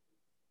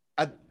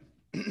at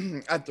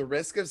the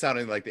risk of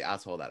sounding like the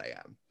asshole that I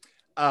am,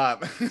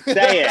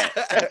 say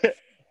it.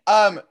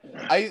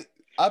 I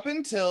up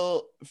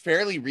until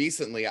fairly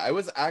recently, I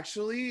was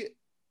actually,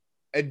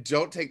 and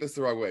don't take this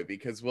the wrong way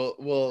because we'll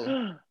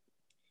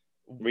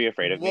were you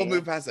afraid of me? We'll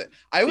move past it.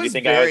 I was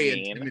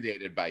very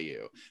intimidated by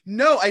you.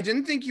 No, I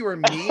didn't think you were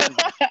mean.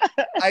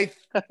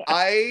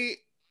 I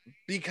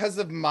because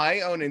of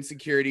my own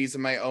insecurities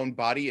and my own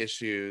body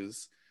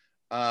issues,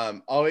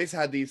 always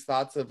had these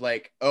thoughts of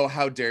like, oh,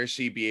 how dare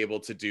she be able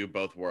to do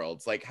both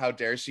worlds? Like, how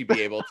dare she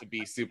be able to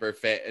be super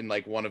fit and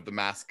like one of the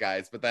masked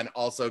guys, but then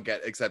also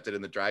get accepted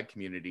in the drag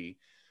community.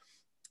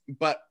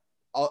 But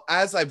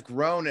as I've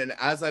grown and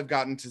as I've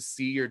gotten to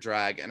see your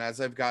drag and as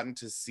I've gotten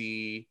to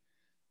see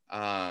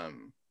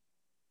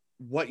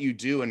what you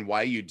do and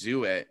why you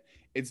do it,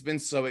 it's been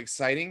so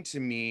exciting to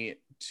me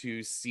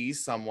to see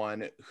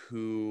someone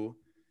who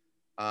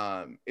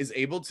is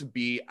able to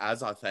be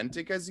as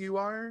authentic as you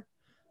are.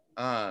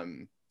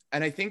 And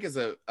I think as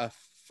a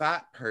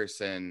fat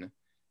person,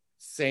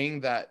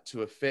 saying that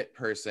to a fit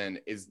person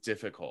is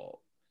difficult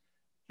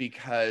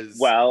because,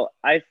 well,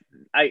 I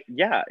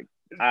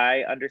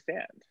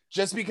understand.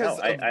 Just because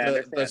of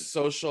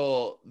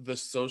the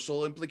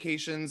social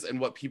implications and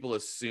what people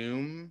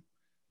assume,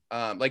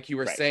 like you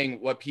were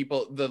saying, what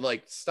people, the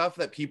like stuff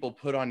that people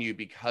put on you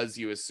because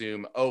you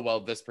assume, oh,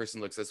 well, this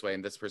person looks this way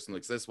and this person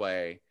looks this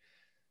way,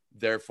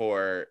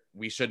 therefore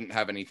we shouldn't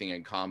have anything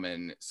in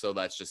common, so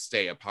let's just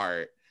stay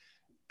apart.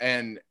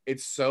 And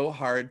it's so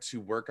hard to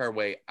work our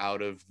way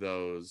out of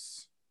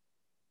those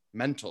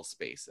mental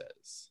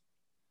spaces.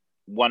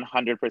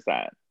 100%.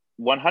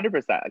 100%.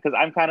 Because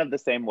I'm kind of the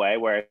same way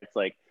where it's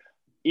like,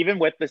 even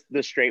with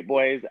the straight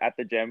boys at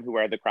the gym who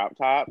wear the crop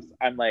tops,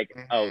 I'm like,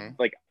 oh,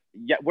 like,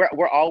 yeah,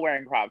 we're all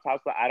wearing crop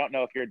tops, but I don't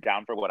know if you're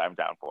down for what I'm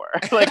down for.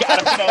 Like, I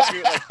don't know if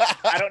you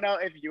I don't know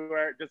if you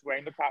are just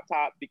wearing the crop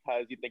top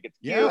because you think it's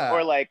cute,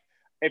 or like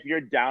if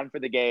you're down for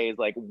the gays,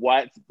 like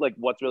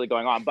what's really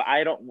going on. But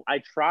I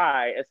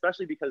try,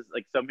 especially because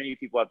like so many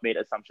people have made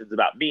assumptions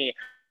about me.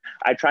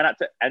 I try not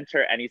to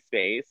enter any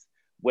space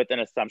with an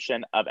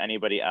assumption of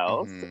anybody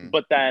else.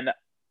 But then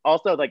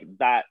also like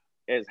that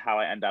is how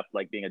I end up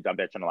like being a dumb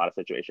bitch in a lot of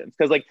situations.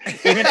 Because like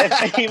even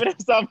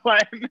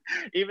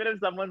if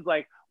someone's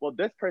like, well,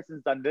 this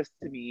person's done this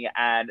to me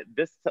and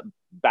this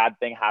bad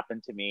thing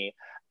happened to me,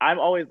 I'm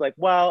always like,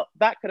 well,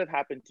 that could have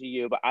happened to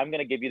you, but I'm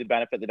gonna give you the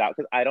benefit of the doubt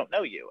because I don't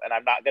know you, and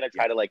I'm not gonna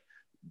try to like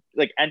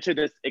enter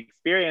this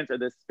experience or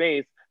this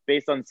space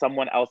based on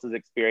someone else's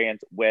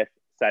experience with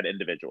said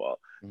individual.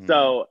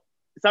 So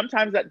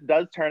sometimes that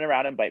does turn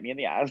around and bite me in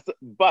the ass,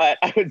 but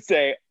I would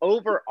say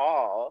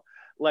overall,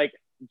 like,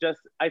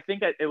 just I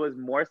think that it was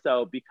more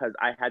so because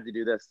I had to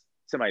do this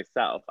to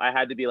myself. I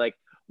had to be like,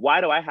 why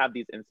do I have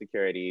these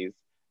insecurities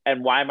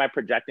and why am I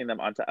projecting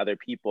them onto other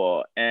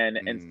people? And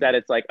instead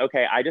it's like,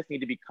 okay, I just need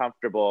to be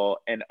comfortable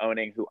in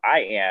owning who I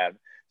am.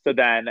 So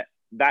then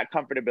that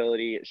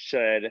comfortability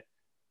should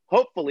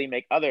hopefully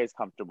make others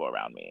comfortable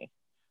around me.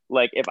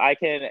 Like if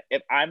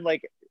I'm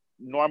like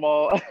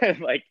normal and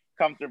like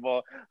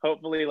comfortable,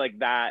 hopefully like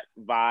that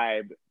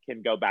vibe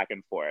can go back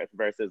and forth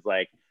versus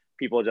like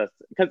people just,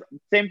 because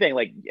same thing,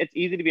 like it's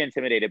easy to be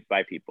intimidated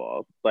by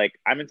people. Like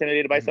I'm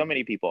intimidated by so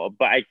many people,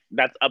 but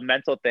that's a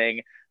mental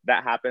thing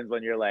that happens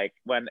when you're like,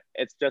 when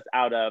it's just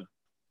out of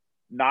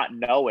not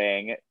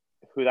knowing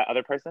who that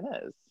other person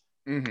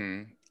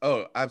is.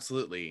 Oh,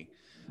 absolutely.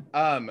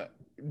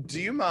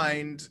 Do you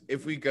mind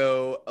if we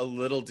go a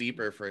little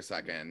deeper for a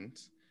second?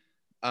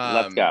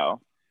 Let's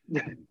go.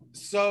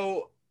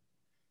 So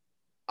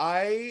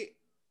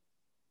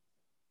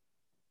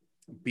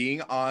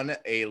being on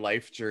a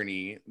life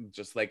journey,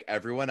 just like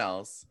everyone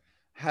else,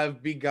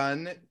 have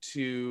begun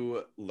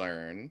to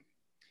learn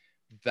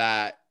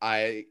that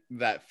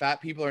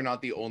fat people are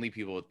not the only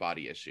people with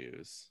body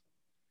issues.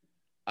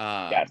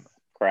 Yes,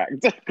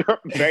 correct.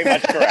 Very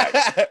much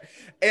correct.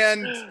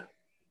 And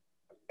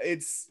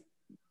it's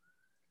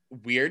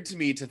weird to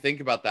me to think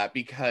about that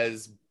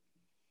because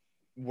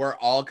we're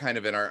all kind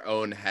of in our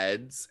own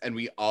heads and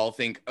we all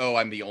think, oh,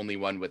 I'm the only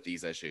one with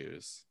these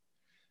issues.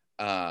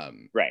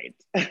 Right.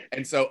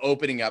 And so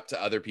opening up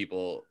to other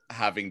people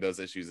having those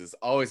issues is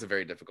always a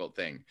very difficult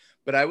thing.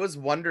 But I was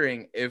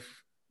wondering if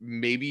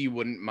maybe you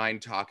wouldn't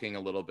mind talking a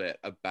little bit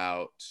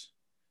about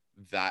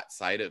that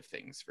side of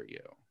things for you.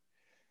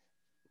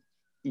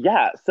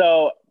 Yeah.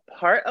 So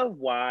part of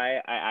why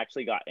I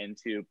actually got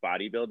into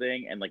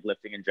bodybuilding and like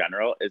lifting in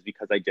general is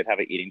because I did have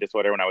an eating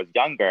disorder when I was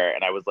younger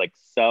and I was like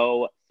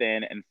so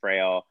thin and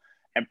frail.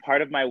 And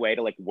part of my way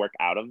to like work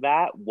out of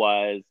that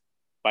was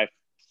by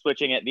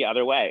switching it the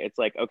other way. It's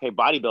like, okay,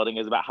 bodybuilding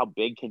is about how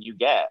big can you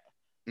get?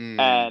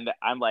 And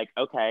I'm like,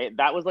 okay,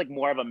 that was like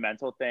more of a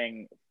mental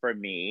thing for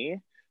me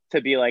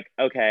to be like,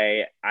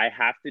 okay, I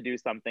have to do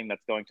something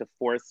that's going to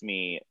force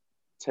me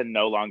to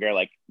no longer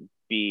like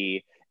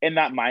be in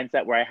that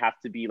mindset where I have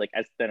to be like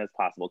as thin as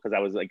possible because I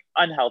was like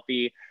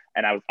unhealthy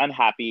and I was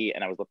unhappy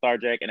and I was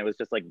lethargic and it was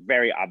just like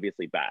very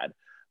obviously bad.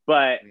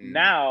 But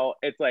now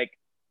it's like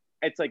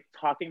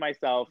talking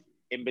myself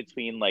in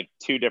between like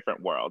two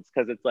different worlds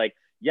because it's like,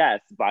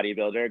 yes,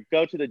 bodybuilder,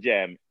 go to the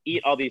gym,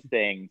 eat all these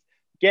things,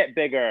 get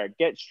bigger,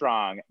 get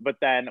strong. But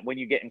then when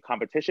you get in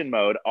competition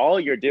mode, all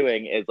you're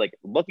doing is like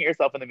looking at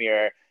yourself in the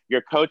mirror.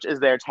 Your coach is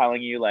there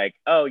telling you like,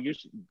 oh, you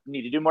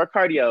need to do more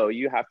cardio.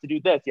 You have to do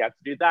this. You have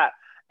to do that.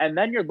 And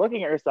then you're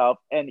looking at yourself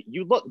and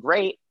you look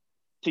great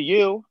to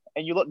you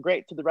and you look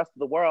great to the rest of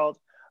the world.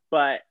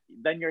 But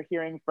then you're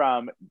hearing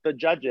from the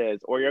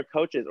judges or your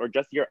coaches or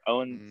just your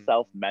own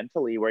self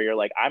mentally where you're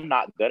like, I'm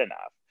not good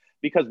enough.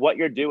 Because what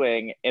you're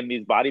doing in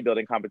these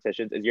bodybuilding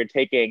competitions is you're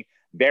taking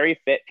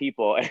very fit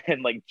people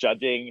and like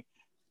judging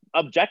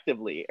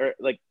objectively, or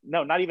like,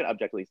 no, not even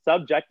objectively,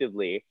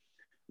 subjectively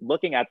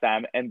looking at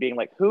them and being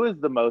like, who is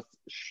the most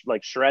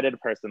like shredded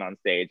person on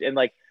stage? And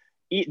like,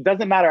 it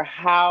doesn't matter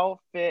how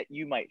fit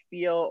you might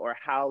feel or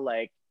how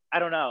like, I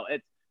don't know,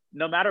 it's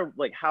no matter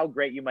like how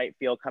great you might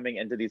feel coming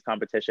into these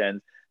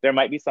competitions, there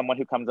might be someone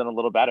who comes in a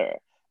little better.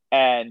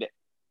 And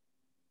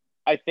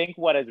I think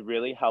what has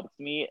really helped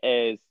me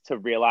is to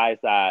realize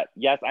that,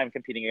 yes, I'm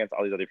competing against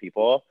all these other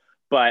people,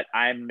 but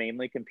I'm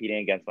mainly competing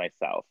against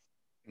myself.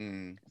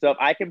 So if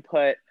I can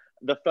put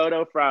the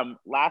photo from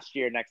last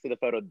year next to the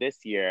photo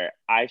this year,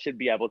 I should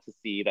be able to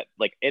see that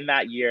like in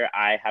that year,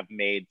 I have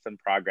made some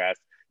progress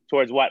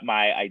towards what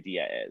my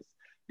idea is.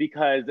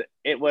 Because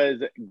it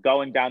was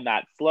going down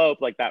that slope,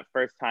 like that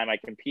first time I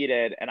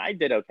competed, and I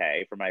did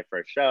okay for my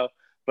first show,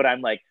 but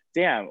I'm like,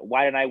 damn,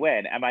 why didn't I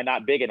win? Am I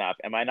not big enough?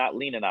 Am I not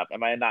lean enough?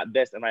 Am I not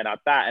this? Am I not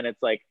that? And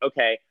it's like,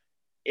 okay,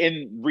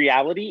 in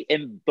reality,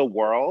 in the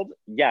world,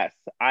 yes,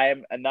 I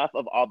am enough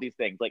of all these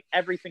things. Like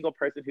every single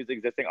person who's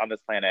existing on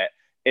this planet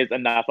is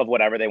enough of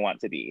whatever they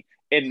want to be.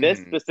 In this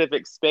Mm.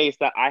 specific space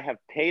that I have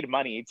paid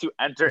money to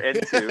enter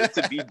into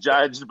to be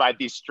judged by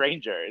these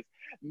strangers,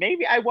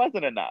 maybe I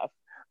wasn't enough.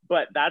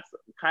 But that's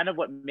kind of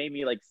what made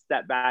me like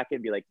step back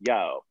and be like,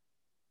 yo,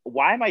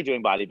 why am I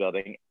doing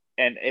bodybuilding?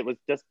 And it was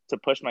just to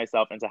push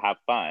myself and to have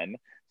fun.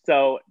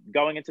 So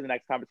going into the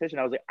next competition,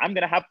 I was like, I'm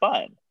gonna have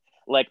fun.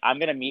 Like I'm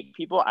gonna meet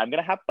people, I'm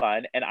gonna have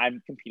fun, and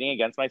I'm competing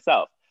against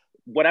myself.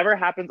 Whatever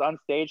happens on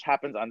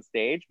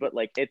stage, but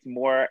like it's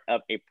more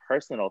of a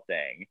personal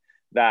thing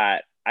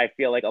that I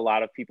feel like a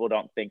lot of people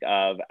don't think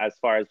of as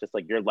far as just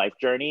like your life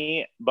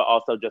journey, but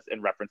also just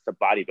in reference to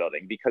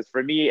bodybuilding. Because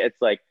for me, it's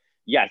like,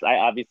 yes, I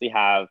obviously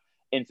have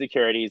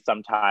insecurities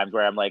sometimes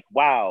where I'm like,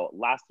 wow,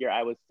 last year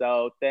I was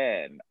so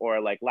thin,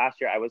 or like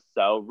last year I was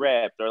so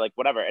ripped, or like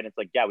whatever. And it's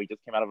like, yeah, we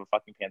just came out of a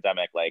fucking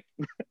pandemic. Like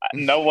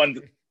no one's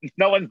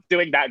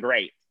doing that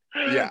great.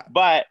 Yeah.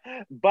 But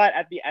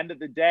at the end of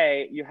the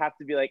day, you have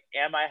to be like,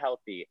 am I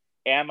healthy?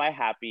 Am I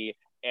happy?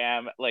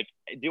 Am like,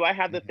 do I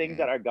have the things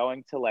that are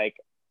going to like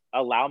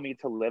allow me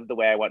to live the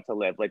way I want to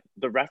live? Like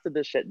the rest of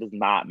this shit does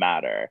not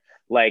matter.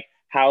 Like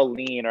how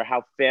lean or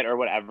how fit or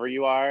whatever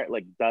you are,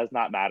 like does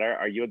not matter.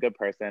 Are you a good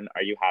person?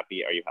 Are you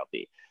happy? Are you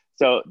healthy?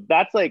 So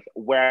that's like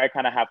where I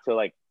kind of have to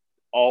like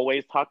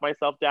always talk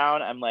myself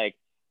down. I'm like,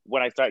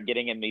 when I start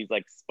getting in these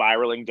like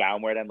spiraling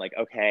downward, I'm like,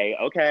 okay.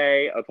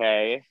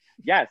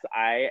 Yes,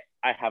 I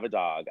have a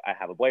dog. I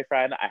have a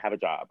boyfriend. I have a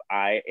job.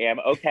 I am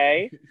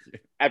okay.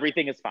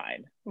 Everything is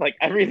fine. Like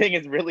everything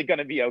is really going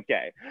to be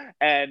okay.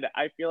 And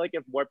I feel like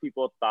if more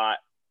people thought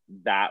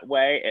that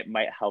way, it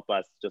might help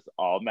us just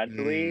all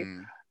mentally.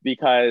 Mm.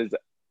 Because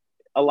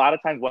a lot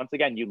of times, once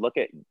again, you look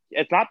at,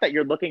 it's not that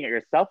you're looking at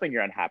yourself and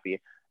you're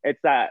unhappy. It's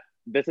that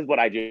this is what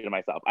I do to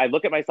myself. I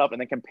look at myself and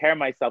then compare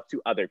myself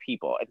to other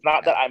people. It's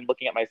not that I'm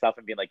looking at myself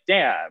and being like,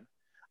 damn,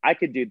 I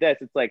could do this.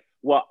 It's like,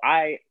 well,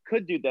 I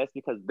could do this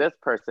because this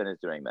person is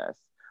doing this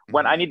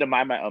when I need to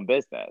mind my own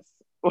business,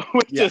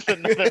 which is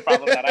another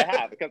problem that I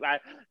have because I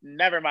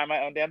never mind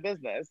my own damn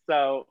business.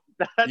 So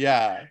that's,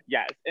 Yeah.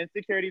 yes,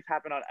 insecurities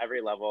happen on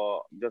every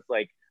level, just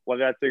like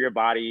whether that's through your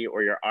body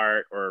or your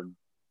art or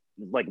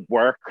like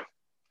work,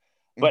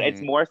 but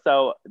it's more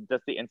so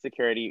just the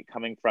insecurity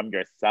coming from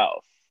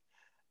yourself.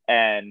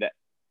 And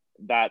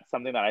that's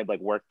something that I'd like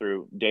work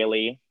through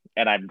daily,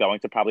 and I'm going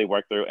to probably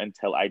work through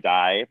until I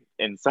die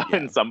in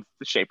some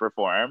shape or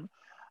form.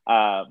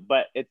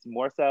 But it's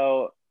more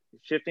so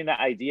shifting the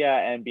idea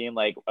and being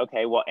like,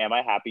 okay, well, am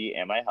I happy?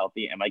 Am I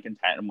healthy? Am I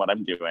content in what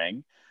I'm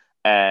doing?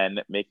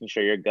 And making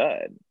sure you're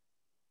good.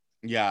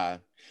 Yeah.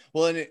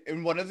 Well,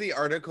 in one of the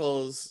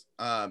articles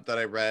that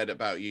I read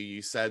about you,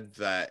 you said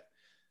that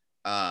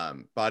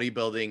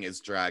bodybuilding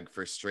is drag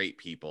for straight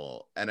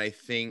people. And I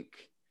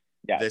think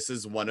this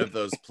is one of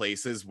those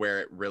places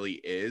where it really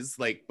is.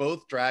 Like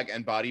both drag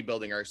and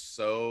bodybuilding are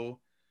so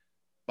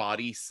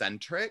body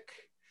centric.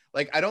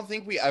 Like I don't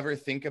think we ever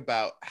think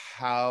about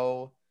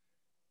how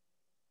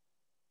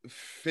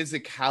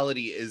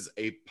physicality is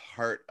a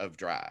part of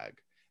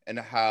drag and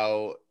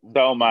how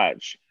so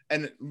much.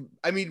 And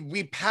I mean,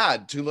 we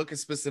pad to look a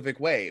specific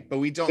way, but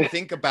we don't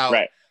think about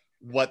right.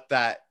 what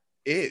that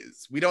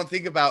is. We don't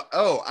think about,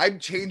 oh, I'm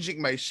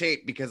changing my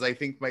shape because I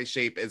think my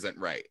shape isn't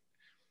right.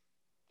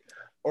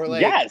 Or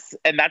like, yes,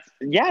 and that's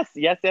yes,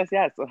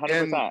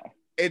 100%.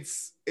 And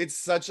it's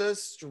such a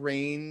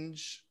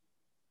strange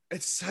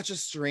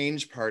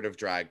part of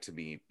drag to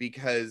me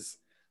because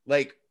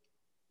like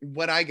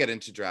when I get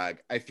into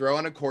drag, I throw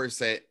on a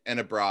corset and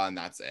a bra and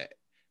that's it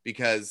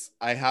because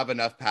I have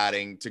enough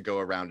padding to go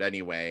around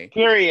anyway.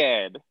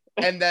 Period.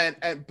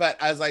 But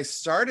as I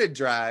started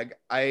drag,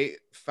 I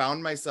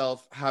found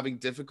myself having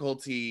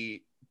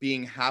difficulty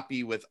being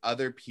happy with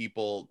other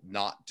people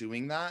not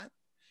doing that.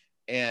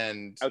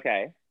 And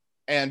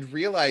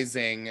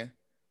realizing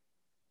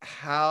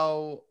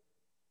how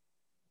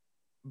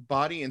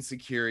body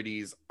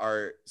insecurities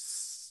are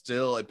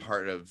still a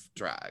part of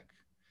drag.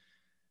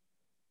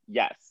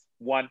 Yes,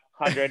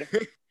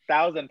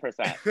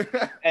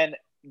 100,000%. And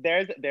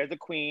there's a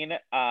queen,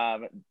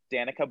 Danica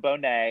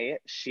Bonet.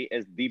 She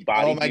is the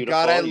body. Oh my beautiful.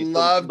 God, I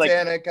love like,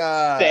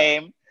 Danica.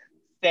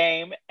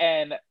 Same.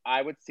 And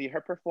I would see her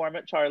perform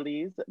at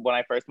Charlie's when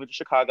I first moved to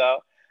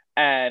Chicago.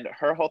 And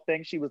her whole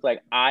thing, she was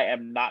like, I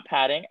am not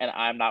padding and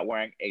I'm not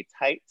wearing a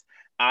tight.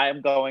 I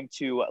am going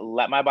to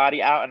let my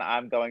body out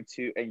and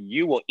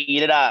you will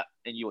eat it up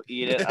and you will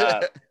eat it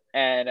up.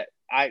 And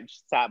I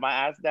sat my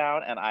ass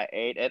down and I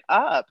ate it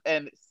up.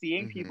 And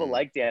seeing people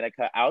like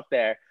Danica out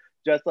there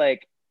just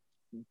like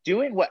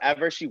doing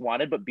whatever she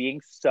wanted, but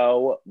being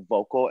so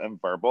vocal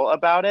and verbal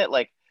about it.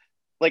 Like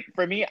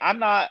for me, I'm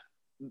not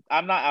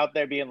out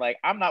there being like,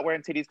 I'm not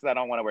wearing titties because I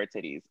don't want to wear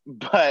titties.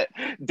 But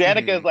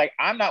Danica is like,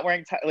 I'm not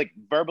wearing, like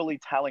verbally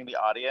telling the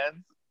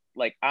audience,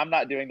 like, I'm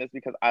not doing this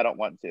because I don't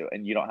want to,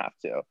 and you don't have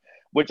to,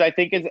 which I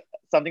think is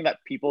something that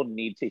people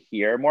need to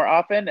hear more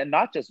often, and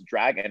not just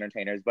drag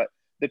entertainers, but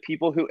the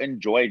people who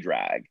enjoy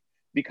drag,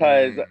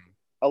 because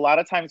a lot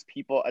of times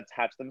people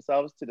attach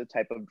themselves to the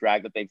type of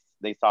drag that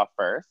they saw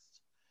first,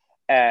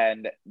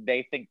 and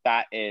they think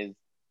that's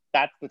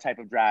the type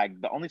of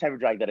drag, the only type of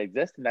drag that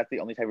exists, and that's the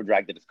only type of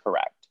drag that is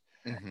correct.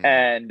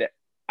 And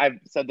I've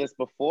said this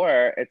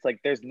before, it's like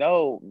there's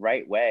no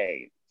right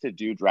way to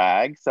do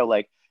drag. So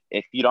like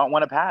if you don't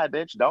want to pad,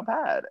 bitch, don't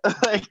pad.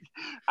 Like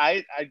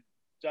I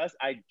just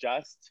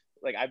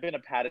like I've been a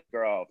padded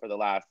girl for the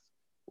last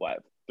what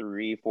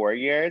 3-4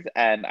 years,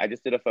 and I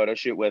just did a photo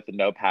shoot with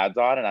no pads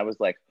on, and I was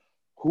like,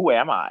 who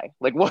am I?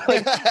 Like what?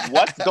 Like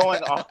what's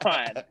going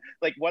on?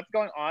 Like what's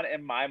going on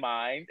in my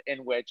mind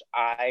in which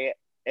I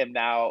am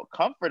now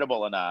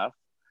comfortable enough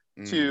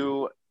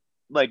to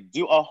like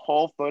do a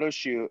whole photo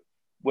shoot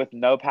with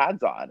no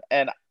pads on?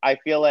 And I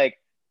feel like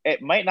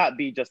it might not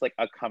be just like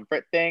a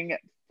comfort thing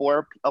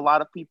for a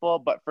lot of people,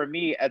 but for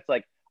me, it's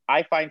like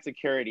I find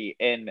security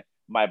in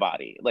my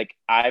body. Like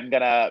I'm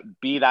gonna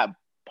be that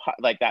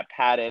like that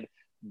padded,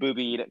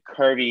 boobied,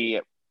 curvy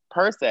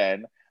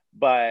person,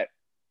 but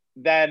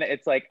then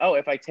it's like, oh,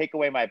 if I take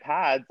away my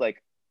pads,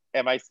 like,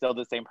 am I still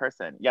the same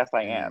person? Yes,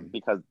 I am,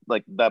 because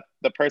like the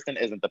person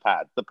isn't the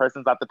pads. The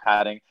person's not the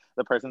padding.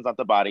 The person's not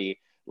the body.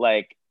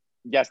 Like,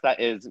 yes,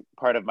 that is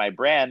part of my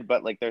brand,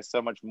 but like, there's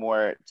so much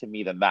more to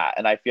me than that.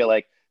 And I feel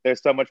like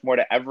there's so much more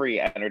to every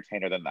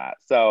entertainer than that.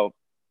 So,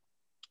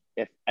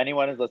 if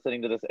anyone is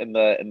listening to this in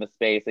the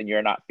space and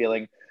you're not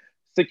feeling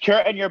secure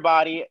in your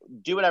body,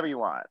 do whatever you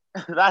want.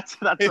 That's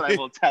what I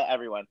will tell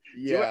everyone.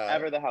 Do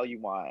whatever the hell you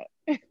want.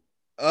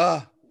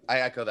 I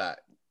echo that.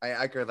 I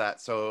echo that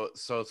so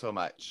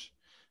much.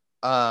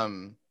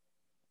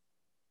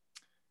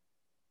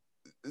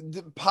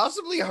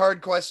 Possibly a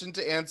hard question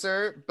to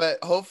answer,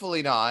 but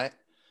hopefully not.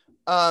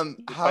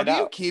 How do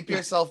you keep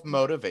yourself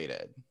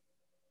motivated?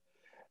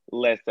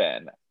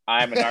 Listen,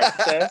 I'm a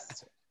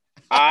narcissist.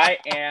 I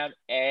am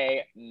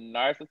a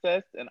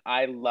narcissist, and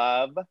I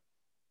love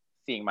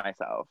seeing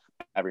myself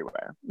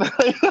everywhere.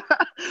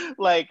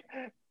 Like,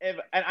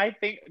 and I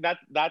think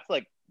that's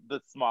like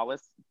the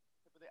smallest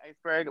tip of the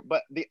iceberg.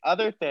 But the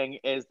other thing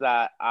is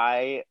that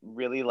I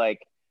really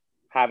like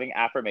having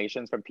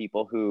affirmations from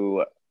people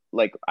who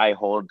like I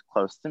hold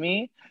close to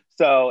me.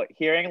 So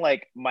hearing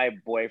like my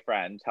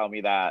boyfriend tell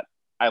me that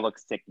I look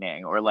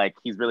sickening, or like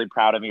he's really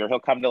proud of me, or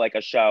he'll come to like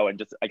a show and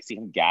just like see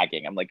him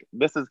gagging. I'm like,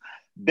 this is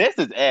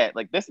it.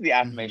 Like this is the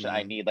affirmation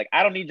I need. Like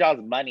I don't need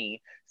y'all's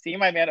money. Seeing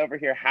my man over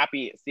here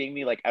happy, seeing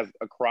me like as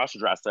a cross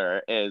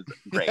dresser is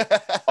great.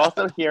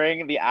 Also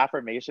hearing the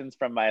affirmations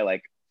from my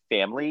like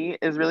family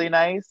is really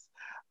nice.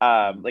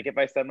 Like if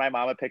I send my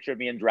mom a picture of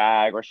me in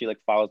drag, or she like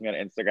follows me on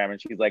Instagram and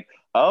she's like,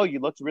 oh, you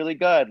looked really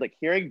good. Like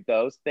hearing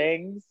those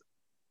things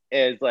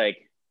is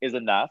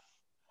enough.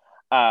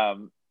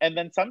 And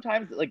then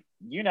sometimes like,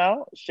 you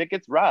know, shit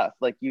gets rough.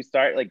 Like you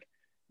start like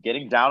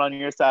getting down on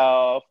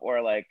yourself,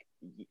 or like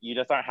you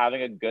just aren't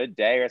having a good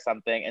day or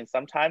something. And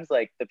sometimes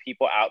like the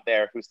people out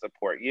there who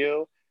support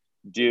you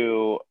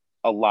do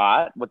a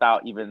lot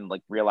without even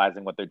like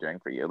realizing what they're doing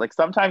for you. Like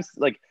sometimes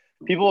like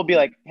people will be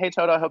like, hey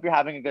Toto, I hope you're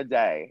having a good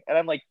day. And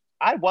I'm like,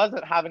 I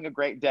wasn't having a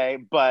great day,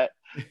 but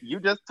you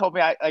just told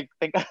me I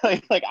think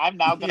like I'm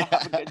now gonna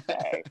have a good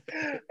day.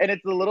 And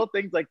it's the little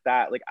things like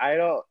that. Like I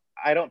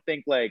don't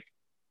think like,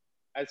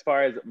 as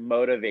far as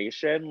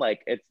motivation,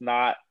 like it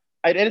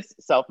is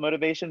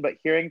self-motivation, but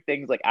hearing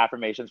things like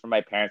affirmations from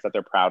my parents that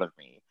they're proud of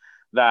me,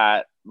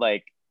 that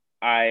like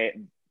I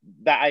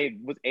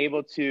was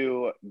able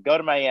to go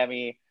to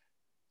Miami,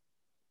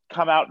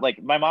 come out,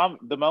 like my mom,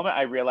 the moment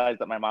I realized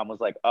that my mom was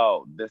like,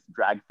 oh, this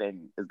drag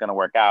thing is gonna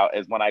work out,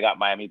 is when I got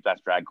Miami's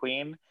Best Drag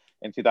Queen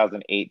in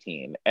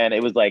 2018. And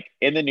it was like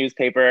in the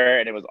newspaper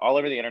and it was all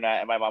over the internet,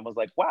 and my mom was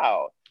like,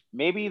 wow,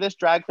 maybe this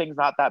drag thing's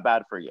not that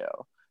bad for you.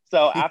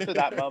 So after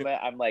that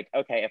moment, I'm like,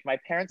 okay, if my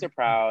parents are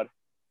proud,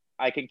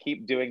 I can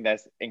keep doing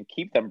this and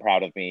keep them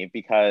proud of me,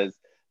 because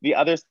the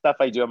other stuff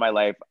I do in my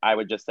life, I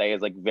would just say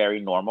is like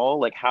very normal.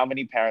 Like how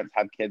many parents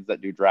have kids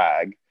that do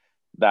drag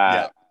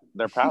that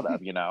they're proud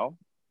of, you know?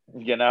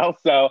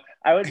 So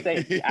I would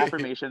say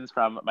affirmations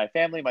from my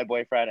family, my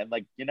boyfriend, and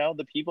like, you know,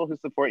 the people who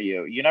support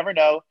you. You never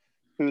know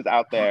who's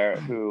out there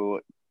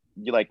who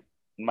you like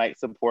might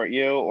support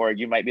you, or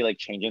you might be like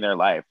changing their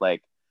life.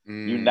 Like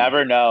you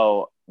never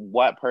know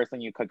what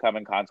person you could come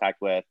in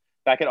contact with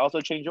that could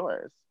also change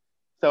yours.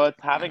 So it's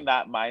having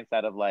that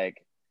mindset of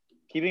like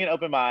keeping an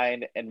open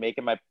mind and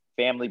making my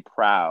family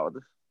proud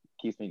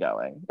keeps me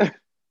going.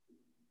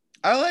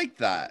 I like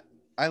that.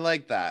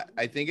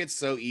 I think it's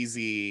so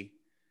easy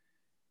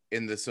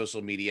in the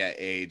social media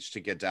age to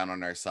get down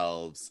on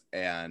ourselves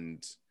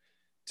and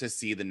to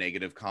see the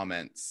negative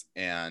comments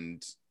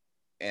and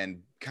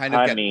kind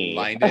of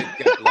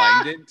get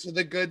blinded to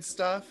the good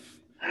stuff.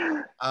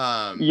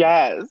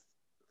 Yes.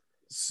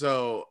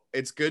 So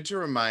it's good to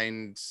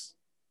remind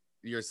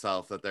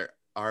yourself that there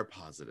are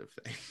positive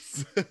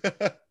things.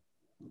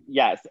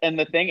 Yes. And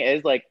the thing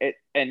is like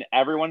and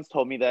everyone's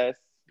told me this.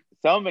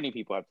 So many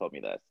people have told me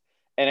this.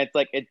 And it's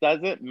like, it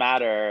doesn't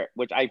matter,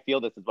 which I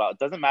feel this as well. It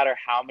doesn't matter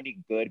how many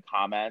good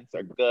comments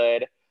or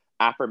good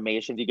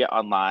affirmations you get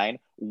online.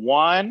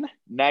 One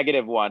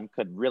negative one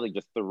could really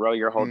just throw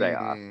your whole day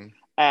off.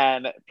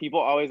 And people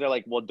always are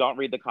like, well, don't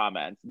read the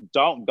comments.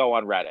 Don't go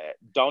on Reddit.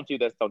 Don't do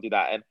this. Don't do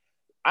that. And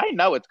I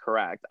know it's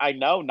correct. I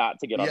know not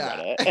to get on Yeah.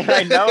 Reddit and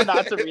I know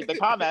not to read the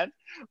comments.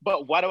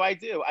 But what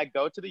do? I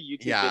go to the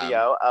YouTube Yeah.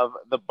 video of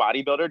the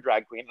bodybuilder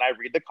drag queen and I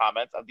read the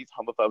comments of these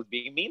homophobes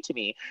being mean to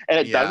me. And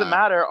it doesn't Yeah.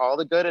 matter all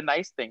the good and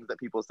nice things that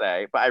people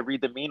say, but I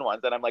read the mean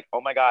ones and I'm like,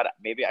 oh my God,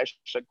 maybe I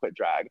should quit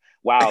drag.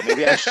 Wow,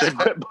 maybe I should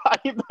quit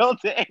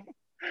bodybuilding.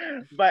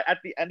 But at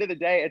the end of the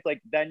day, it's like,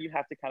 then you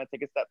have to kind of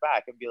take a step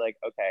back and be like,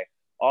 okay,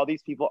 all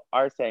these people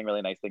are saying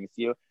really nice things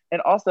to you.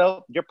 And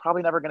also, you're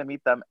probably never going to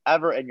meet them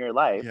ever in your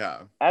life,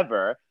 Yeah.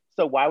 ever.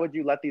 So why would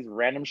you let these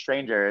random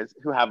strangers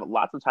who have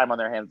lots of time on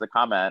their hands to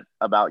comment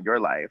about your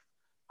life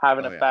have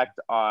an effect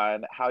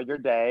on how your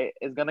day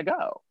is going to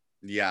go?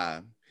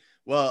 Yeah.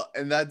 Well,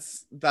 and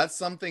that's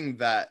something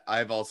that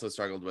I've also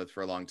struggled with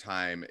for a long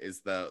time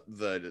is the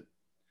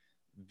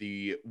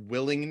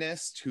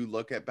willingness to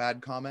look at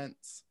bad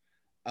comments.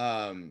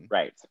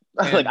 Right.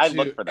 Like I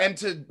look for them. And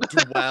to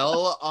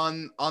dwell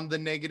on the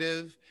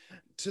negative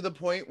to the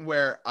point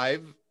where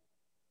I'm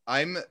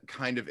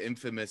kind of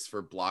infamous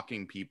for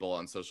blocking people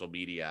on social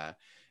media.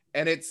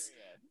 And it's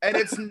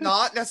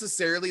not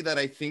necessarily that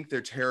I think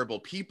they're terrible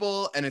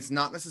people, and it's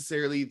not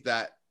necessarily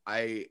that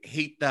I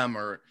hate them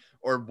or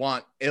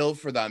want ill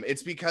for them.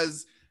 It's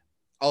because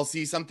I'll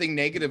see something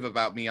negative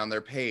about me on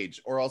their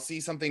page, or I'll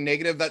see something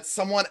negative that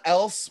someone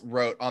else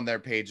wrote on their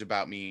page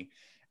about me.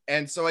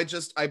 And so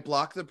I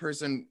block the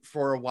person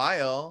for a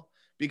while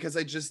because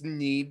I just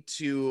need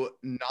to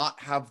not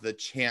have the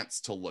chance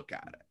to look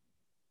at it.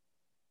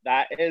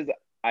 That is,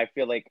 I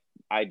feel like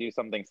I do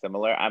something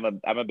similar. I'm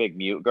a big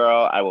mute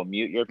girl. I will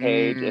mute your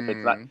page if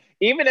it's not,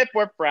 even if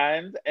we're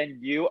friends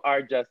and you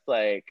are just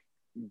like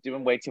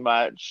doing way too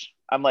much.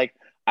 I'm like,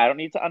 I don't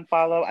need to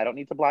unfollow. I don't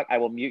need to block. I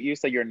will mute you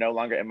so you're no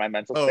longer in my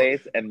mental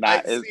space. And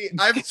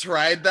I've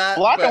tried that.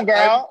 Block them,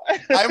 girl.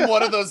 I'm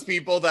one of those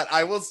people that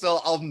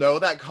I'll know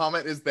that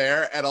comment is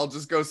there and I'll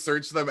just go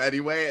search them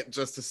anyway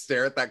just to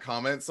stare at that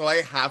comment. So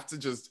I have to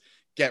just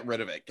get rid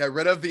of it. Get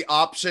rid of the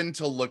option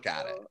to look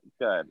at it.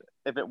 Good.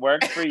 If it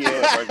works for you,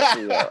 it works for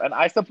you. And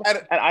I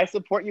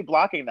support you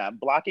blocking them.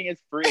 Blocking is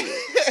free.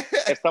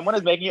 If someone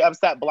is making you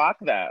upset, block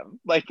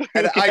them. Like,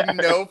 and I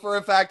know for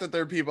a fact that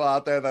there are people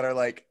out there that are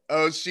like,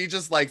 oh, she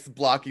just likes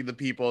blocking the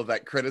people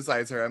that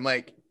criticize her. I'm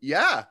like,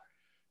 yeah,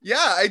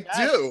 I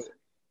do.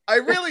 I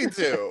really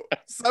do.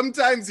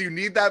 Sometimes you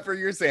need that for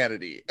your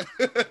sanity.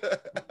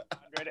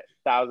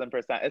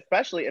 1,000%,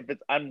 especially if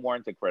it's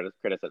unwarranted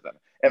criticism.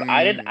 If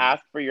I didn't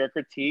ask for your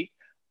critique,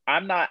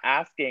 I'm not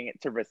asking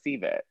to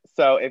receive it.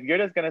 So if you're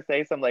just gonna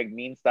say some like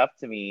mean stuff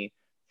to me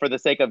for the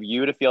sake of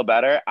you to feel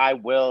better, I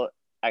will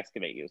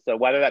excavate you. So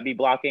whether that be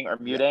blocking or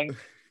muting,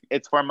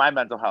 it's for my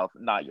mental health,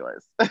 not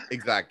yours.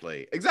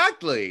 Exactly.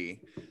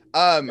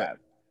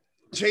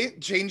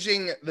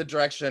 Changing the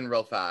direction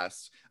real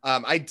fast.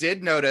 I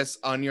did notice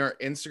on your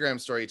Instagram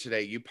story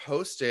today, you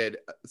posted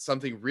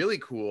something really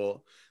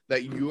cool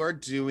that you are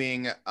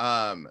doing.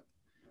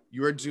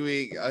 You are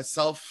doing a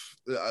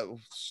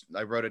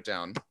I wrote it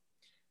down.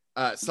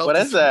 What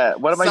is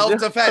it? What am I doing?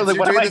 Self-defense. Like,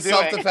 You're doing the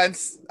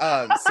self-defense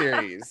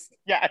series.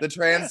 Yeah. The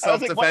trans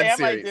self-defense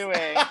series. What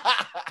am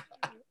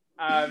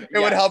I doing? It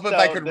would help if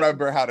I could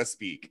remember how to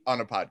speak on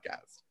a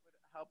podcast.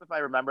 Help if I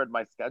remembered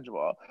my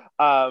schedule.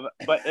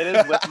 But it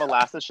is with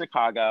Molasses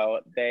Chicago.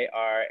 They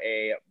are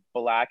a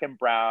Black and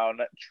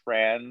brown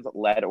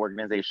trans-led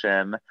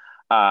organization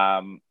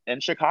in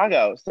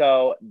Chicago.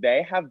 So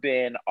they have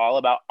been all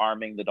about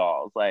arming the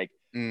dolls, like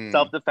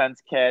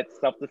self-defense kits,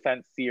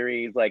 self-defense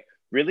series, like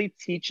really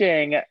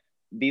teaching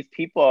these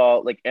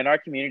people like in our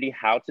community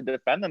how to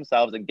defend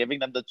themselves and giving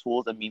them the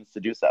tools and means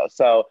to do so.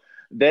 So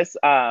this,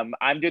 I'm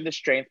doing the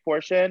strength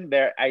portion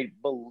there. I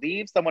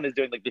believe someone is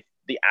doing like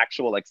the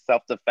actual like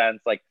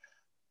self-defense, like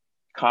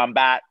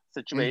combat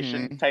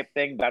situation type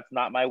thing. That's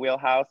not my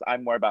wheelhouse.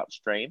 I'm more about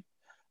strength.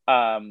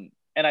 And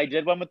I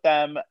did one with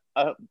them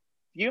a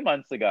few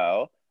months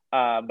ago.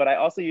 But I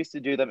also used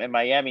to do them in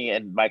Miami,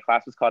 and my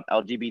class was called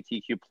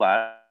LGBTQ+,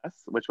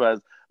 which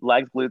was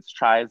legs, glutes,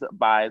 tris,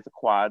 bis,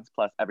 quads,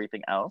 plus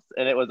everything else.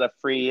 And it was a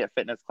free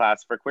fitness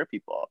class for queer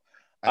people.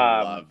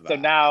 I love that. So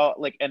now,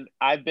 like, and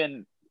I've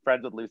been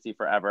friends with Lucy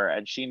forever,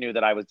 and she knew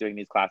that I was doing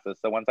these classes.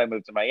 So once I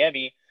moved to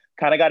Miami,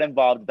 kind of got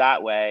involved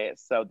that way.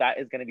 So that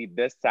is going to be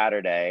this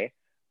Saturday.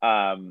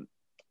 And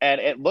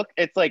it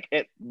looks like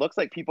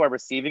people are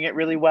receiving it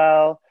really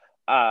well.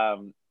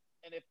 And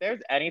if there's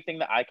anything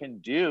that I can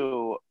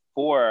do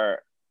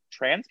for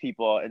trans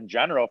people in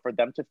general, for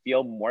them to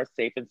feel more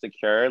safe and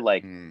secure,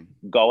 like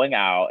going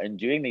out and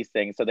doing these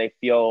things so they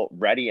feel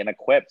ready and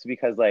equipped,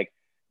 because like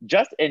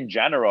just in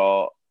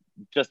general,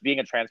 just being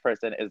a trans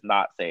person is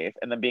not safe.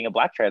 And then being a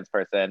Black trans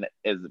person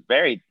is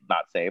very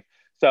not safe.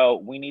 So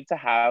we need to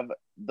have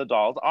the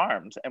dolls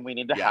armed, and we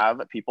need to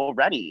have people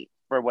ready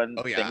for when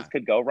things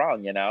could go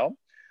wrong, you know?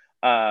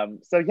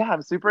 So yeah,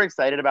 I'm super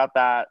excited about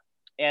that.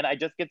 And I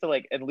just get to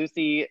like, and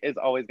Lucy is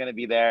always going to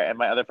be there, and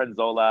my other friend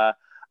Zola.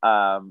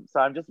 So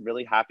I'm just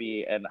really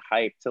happy and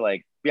hyped to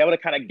like be able to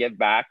kind of give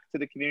back to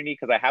the community,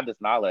 because I have this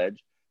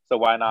knowledge. So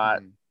why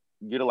not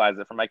utilize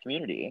it for my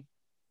community.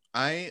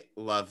 I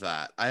love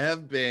that. I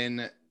have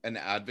been an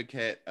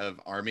advocate of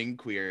arming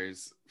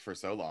queers for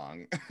so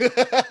long.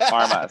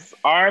 Arm us.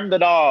 Arm the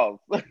dolls.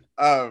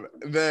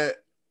 The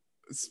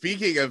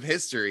speaking of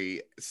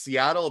history,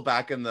 Seattle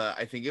back in the,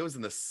 I think it was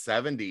in the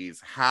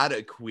 70s, had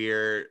a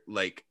queer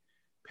like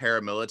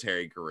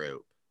paramilitary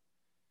group.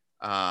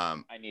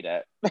 I need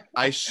it.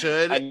 I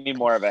should I need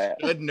more of it.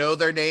 should know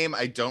their name.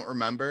 I don't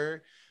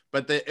remember,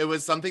 but it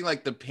was something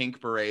like the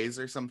Pink Berets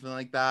or something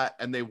like that,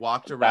 and they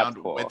walked around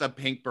Cool. with a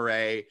pink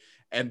beret,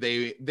 and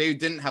they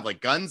didn't have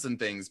like guns and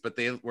things, but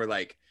they were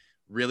like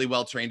really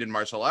well trained in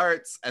martial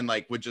arts and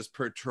like would just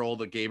patrol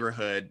the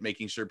neighborhood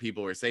making sure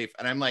people were safe.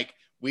 And I'm like,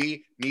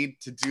 we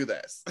need to do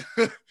this.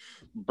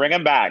 Bring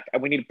them back,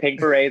 and we need pink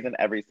berets in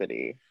every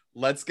city.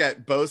 Let's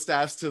get bow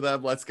staffs to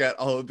them. Let's get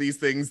all of these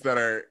things that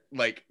are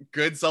like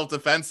good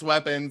self-defense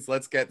weapons.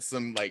 Let's get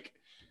some like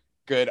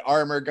good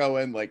armor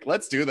going. Like,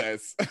 let's do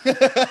this.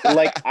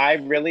 Like, I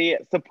really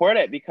support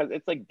it because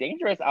it's like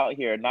dangerous out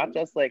here. Not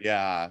just like,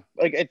 yeah,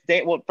 like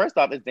well, first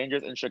off, it's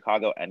dangerous in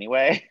Chicago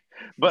anyway.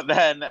 But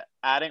then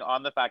adding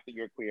on the fact that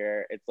you're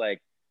queer, it's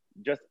like,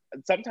 just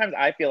sometimes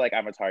I feel like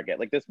I'm a target.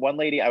 Like this one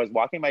lady, I was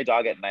walking my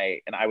dog at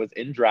night and I was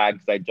in drag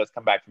because I'd just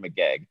come back from a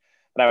gig,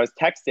 and I was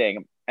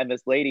texting, and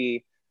this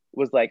lady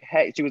was like,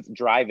 hey, she was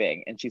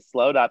driving and she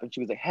slowed up and she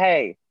was like,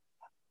 hey,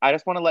 I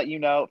just want to let you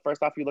know,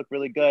 first off, you look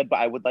really good, but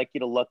I would like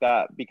you to look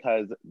up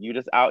because you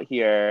just out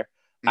here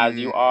as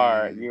you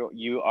are,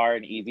 you are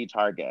an easy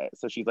target.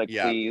 So she's like,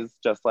 please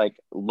just like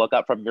look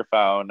up from your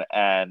phone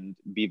and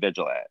be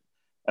vigilant.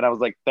 And I was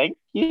like, thank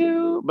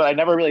you. But I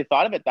never really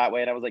thought of it that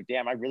way. And I was like,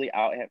 damn, I'm really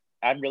out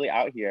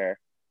here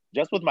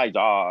just with my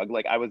dog.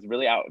 Like I was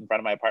really out in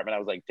front of my apartment. I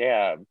was like,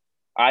 damn,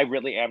 I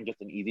really am just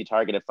an easy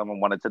target if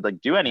someone wanted to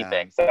like do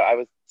anything.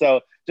 Yeah.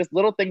 So just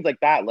little things like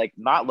that, like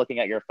not looking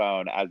at your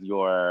phone as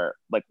you're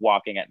like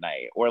walking at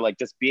night, or like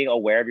just being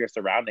aware of your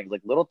surroundings.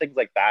 Like little things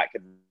like that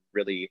can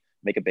really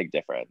make a big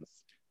difference.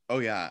 Oh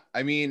yeah.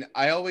 I mean,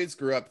 I always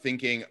grew up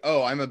thinking,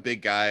 oh, I'm a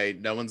big guy.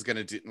 No one's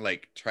going to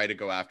like try to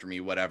go after me,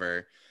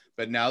 whatever.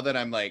 But now that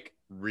I'm like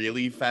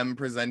really femme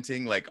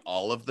presenting, like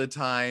all of the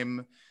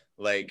time,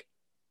 like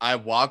I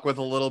walk with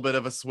a little bit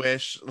of a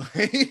swish.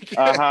 Like,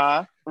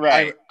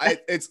 right.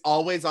 It's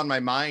always on my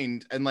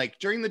mind. And like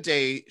during the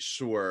day,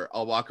 sure,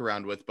 I'll walk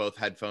around with both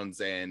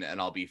headphones in and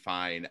I'll be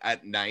fine.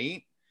 At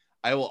night,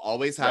 I will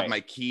always have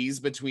my keys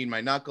between my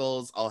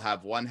knuckles. I'll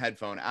have one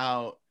headphone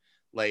out.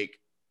 Like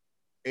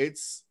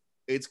it's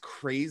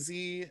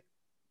crazy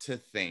to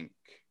think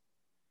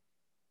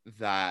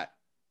that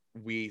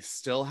we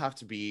still have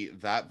to be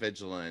that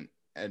vigilant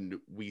and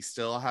we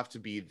still have to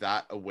be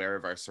that aware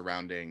of our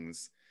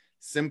surroundings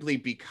simply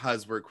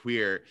because we're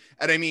queer.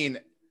 And I mean,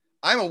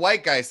 I'm a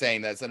white guy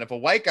saying this, and if a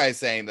white guy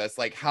saying this,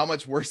 like how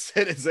much worse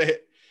is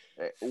it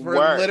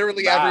for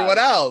literally everyone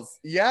else?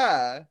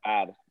 Yeah.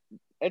 Bad.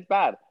 It's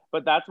bad.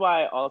 But that's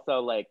why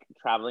also like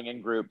traveling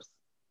in groups,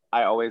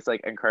 I always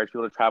like encourage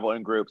people to travel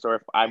in groups, or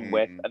if I'm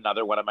with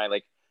another one of my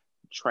like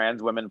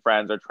trans women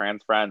friends or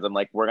trans friends, I'm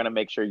like, we're gonna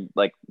make sure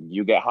like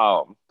you get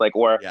home. Like,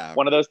 or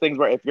one of those things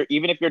where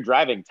if you're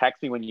driving,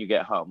 text me when you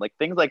get home. Like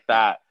things like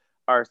that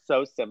are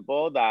so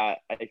simple that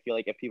I feel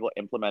like if people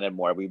implemented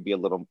more, we'd be a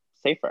little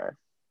safer.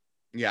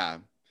 Yeah.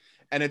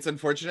 And it's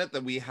unfortunate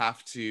that we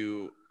have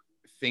to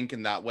think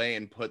in that way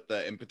and put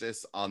the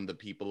impetus on the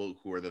people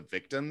who are the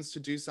victims to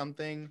do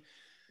something.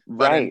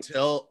 Right.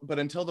 But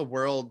until the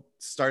world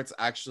starts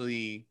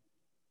actually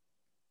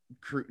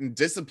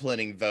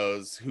disciplining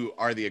those who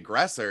are the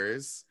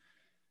aggressors,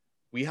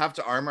 we have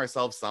to arm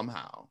ourselves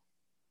somehow.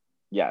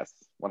 Yes,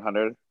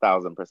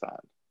 100,000%.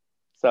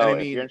 So I mean,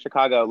 if you're in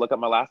Chicago, look up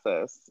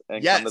Molasses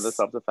and come to the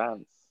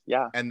self-defense.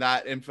 Yeah. And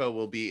that info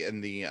will be in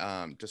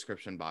the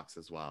description box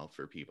as well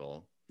for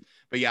people.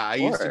 But yeah, I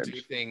used to do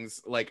things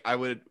like I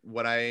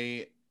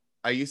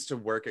used to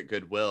work at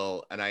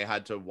Goodwill, and I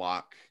had to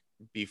walk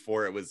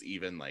before it was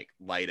even like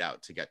light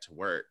out to get to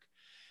work.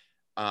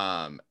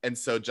 And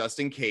so just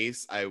in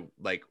case I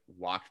like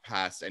walked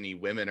past any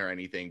women or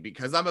anything,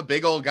 because I'm a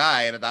big old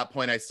guy and at that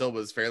point I still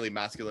was fairly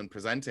masculine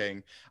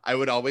presenting, I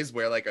would always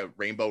wear like a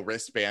rainbow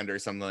wristband or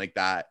something like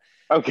that.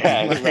 Okay,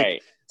 and, like,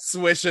 right.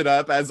 Swish it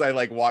up as I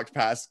like walked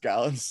past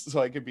gals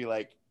so I could be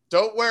like,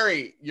 don't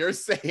worry, you're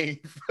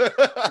safe.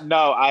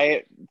 No,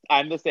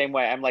 I'm the same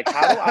way. I'm like,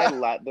 how do I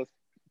let this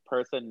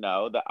person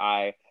know that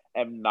I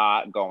am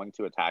not going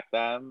to attack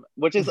them?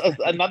 Which is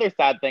another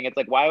sad thing. It's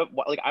like, why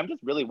like I'm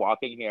just really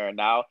walking here and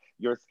now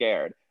you're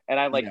scared. And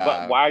I'm like,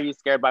 but why are you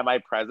scared by my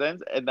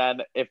presence? And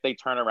then if they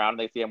turn around and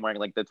they see I'm wearing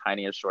like the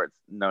tiniest shorts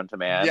known to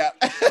man,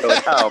 they're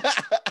like, oh,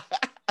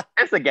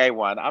 it's a gay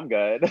one. I'm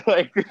good.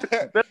 Like this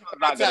is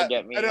not gonna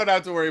get me. I don't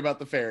have to worry about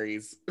the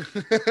fairies.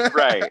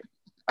 Right.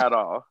 At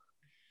all.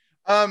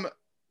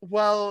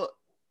 Well,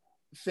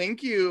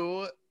 thank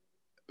you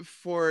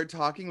for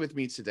talking with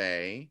me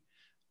today.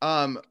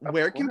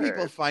 Where can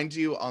people find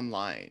you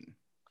online?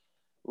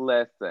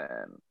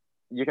 Listen,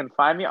 you can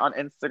find me on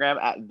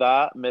Instagram at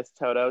the Miss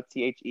Toto,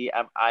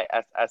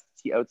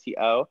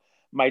 TheMisstoto.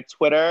 My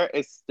Twitter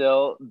is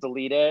still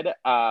deleted,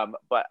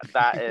 but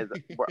that is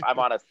I'm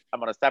on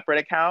a separate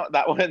account.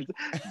 That one's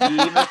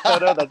the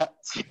Toto.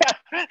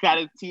 That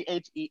is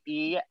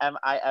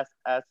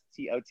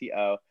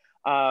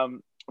TheeMisstoto.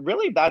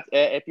 Really, that's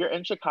it. If you're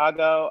in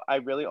Chicago, I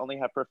really only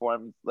have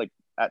performed like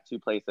at 2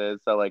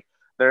 places, so like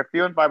they're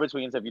few and far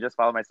between. So if you just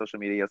follow my social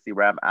media, you'll see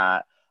where I'm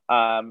at.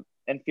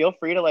 And feel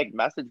free to like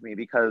message me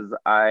because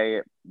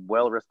I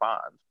will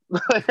respond.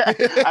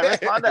 I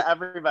respond to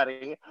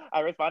everybody.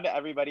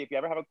 If you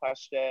ever have a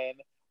question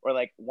or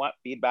like want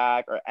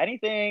feedback or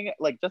anything,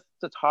 like just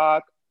to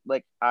talk,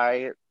 like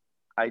I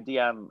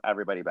DM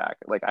everybody back.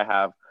 Like I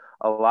have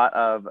a lot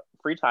of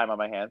free time on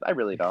my hands. I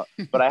really don't,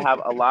 but I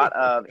have a lot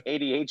of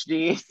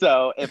ADHD.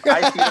 So if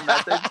I see the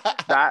message,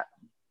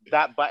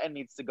 that button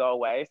needs to go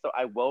away. So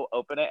I will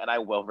open it and I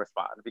will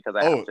respond because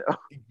I have to.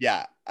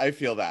 Yeah, I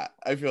feel that.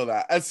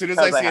 As soon as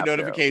I see a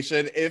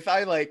notification, if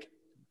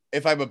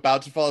I'm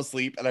about to fall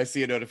asleep and I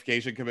see a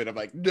notification come in, I'm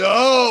like,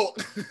 no.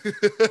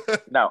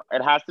 No,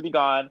 it has to be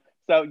gone.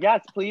 So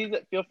yes, please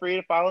feel free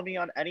to follow me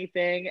on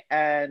anything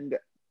and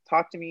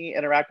talk to me,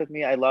 interact with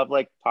me. I love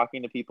like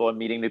talking to people and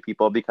meeting new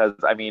people because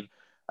I mean,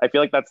 I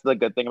feel like that's the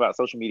good thing about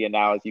social media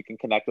now is you can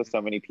connect with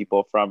so many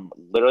people from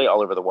literally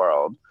all over the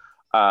world.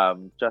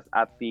 Just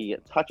at the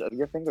touch of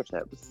your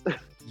fingertips.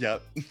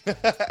 Yep.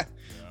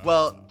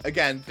 Well,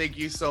 again, thank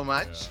you so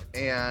much.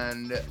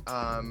 And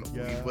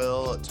we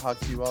will talk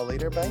to you all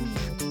later. Bye.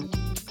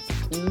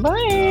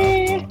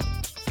 Bye.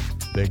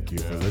 Thank you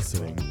for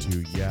listening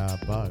to Yeah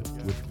But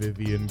with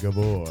Vivian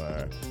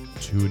Gabor.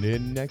 Tune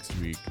in next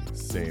week,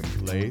 same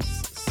place,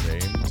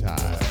 same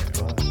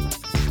time.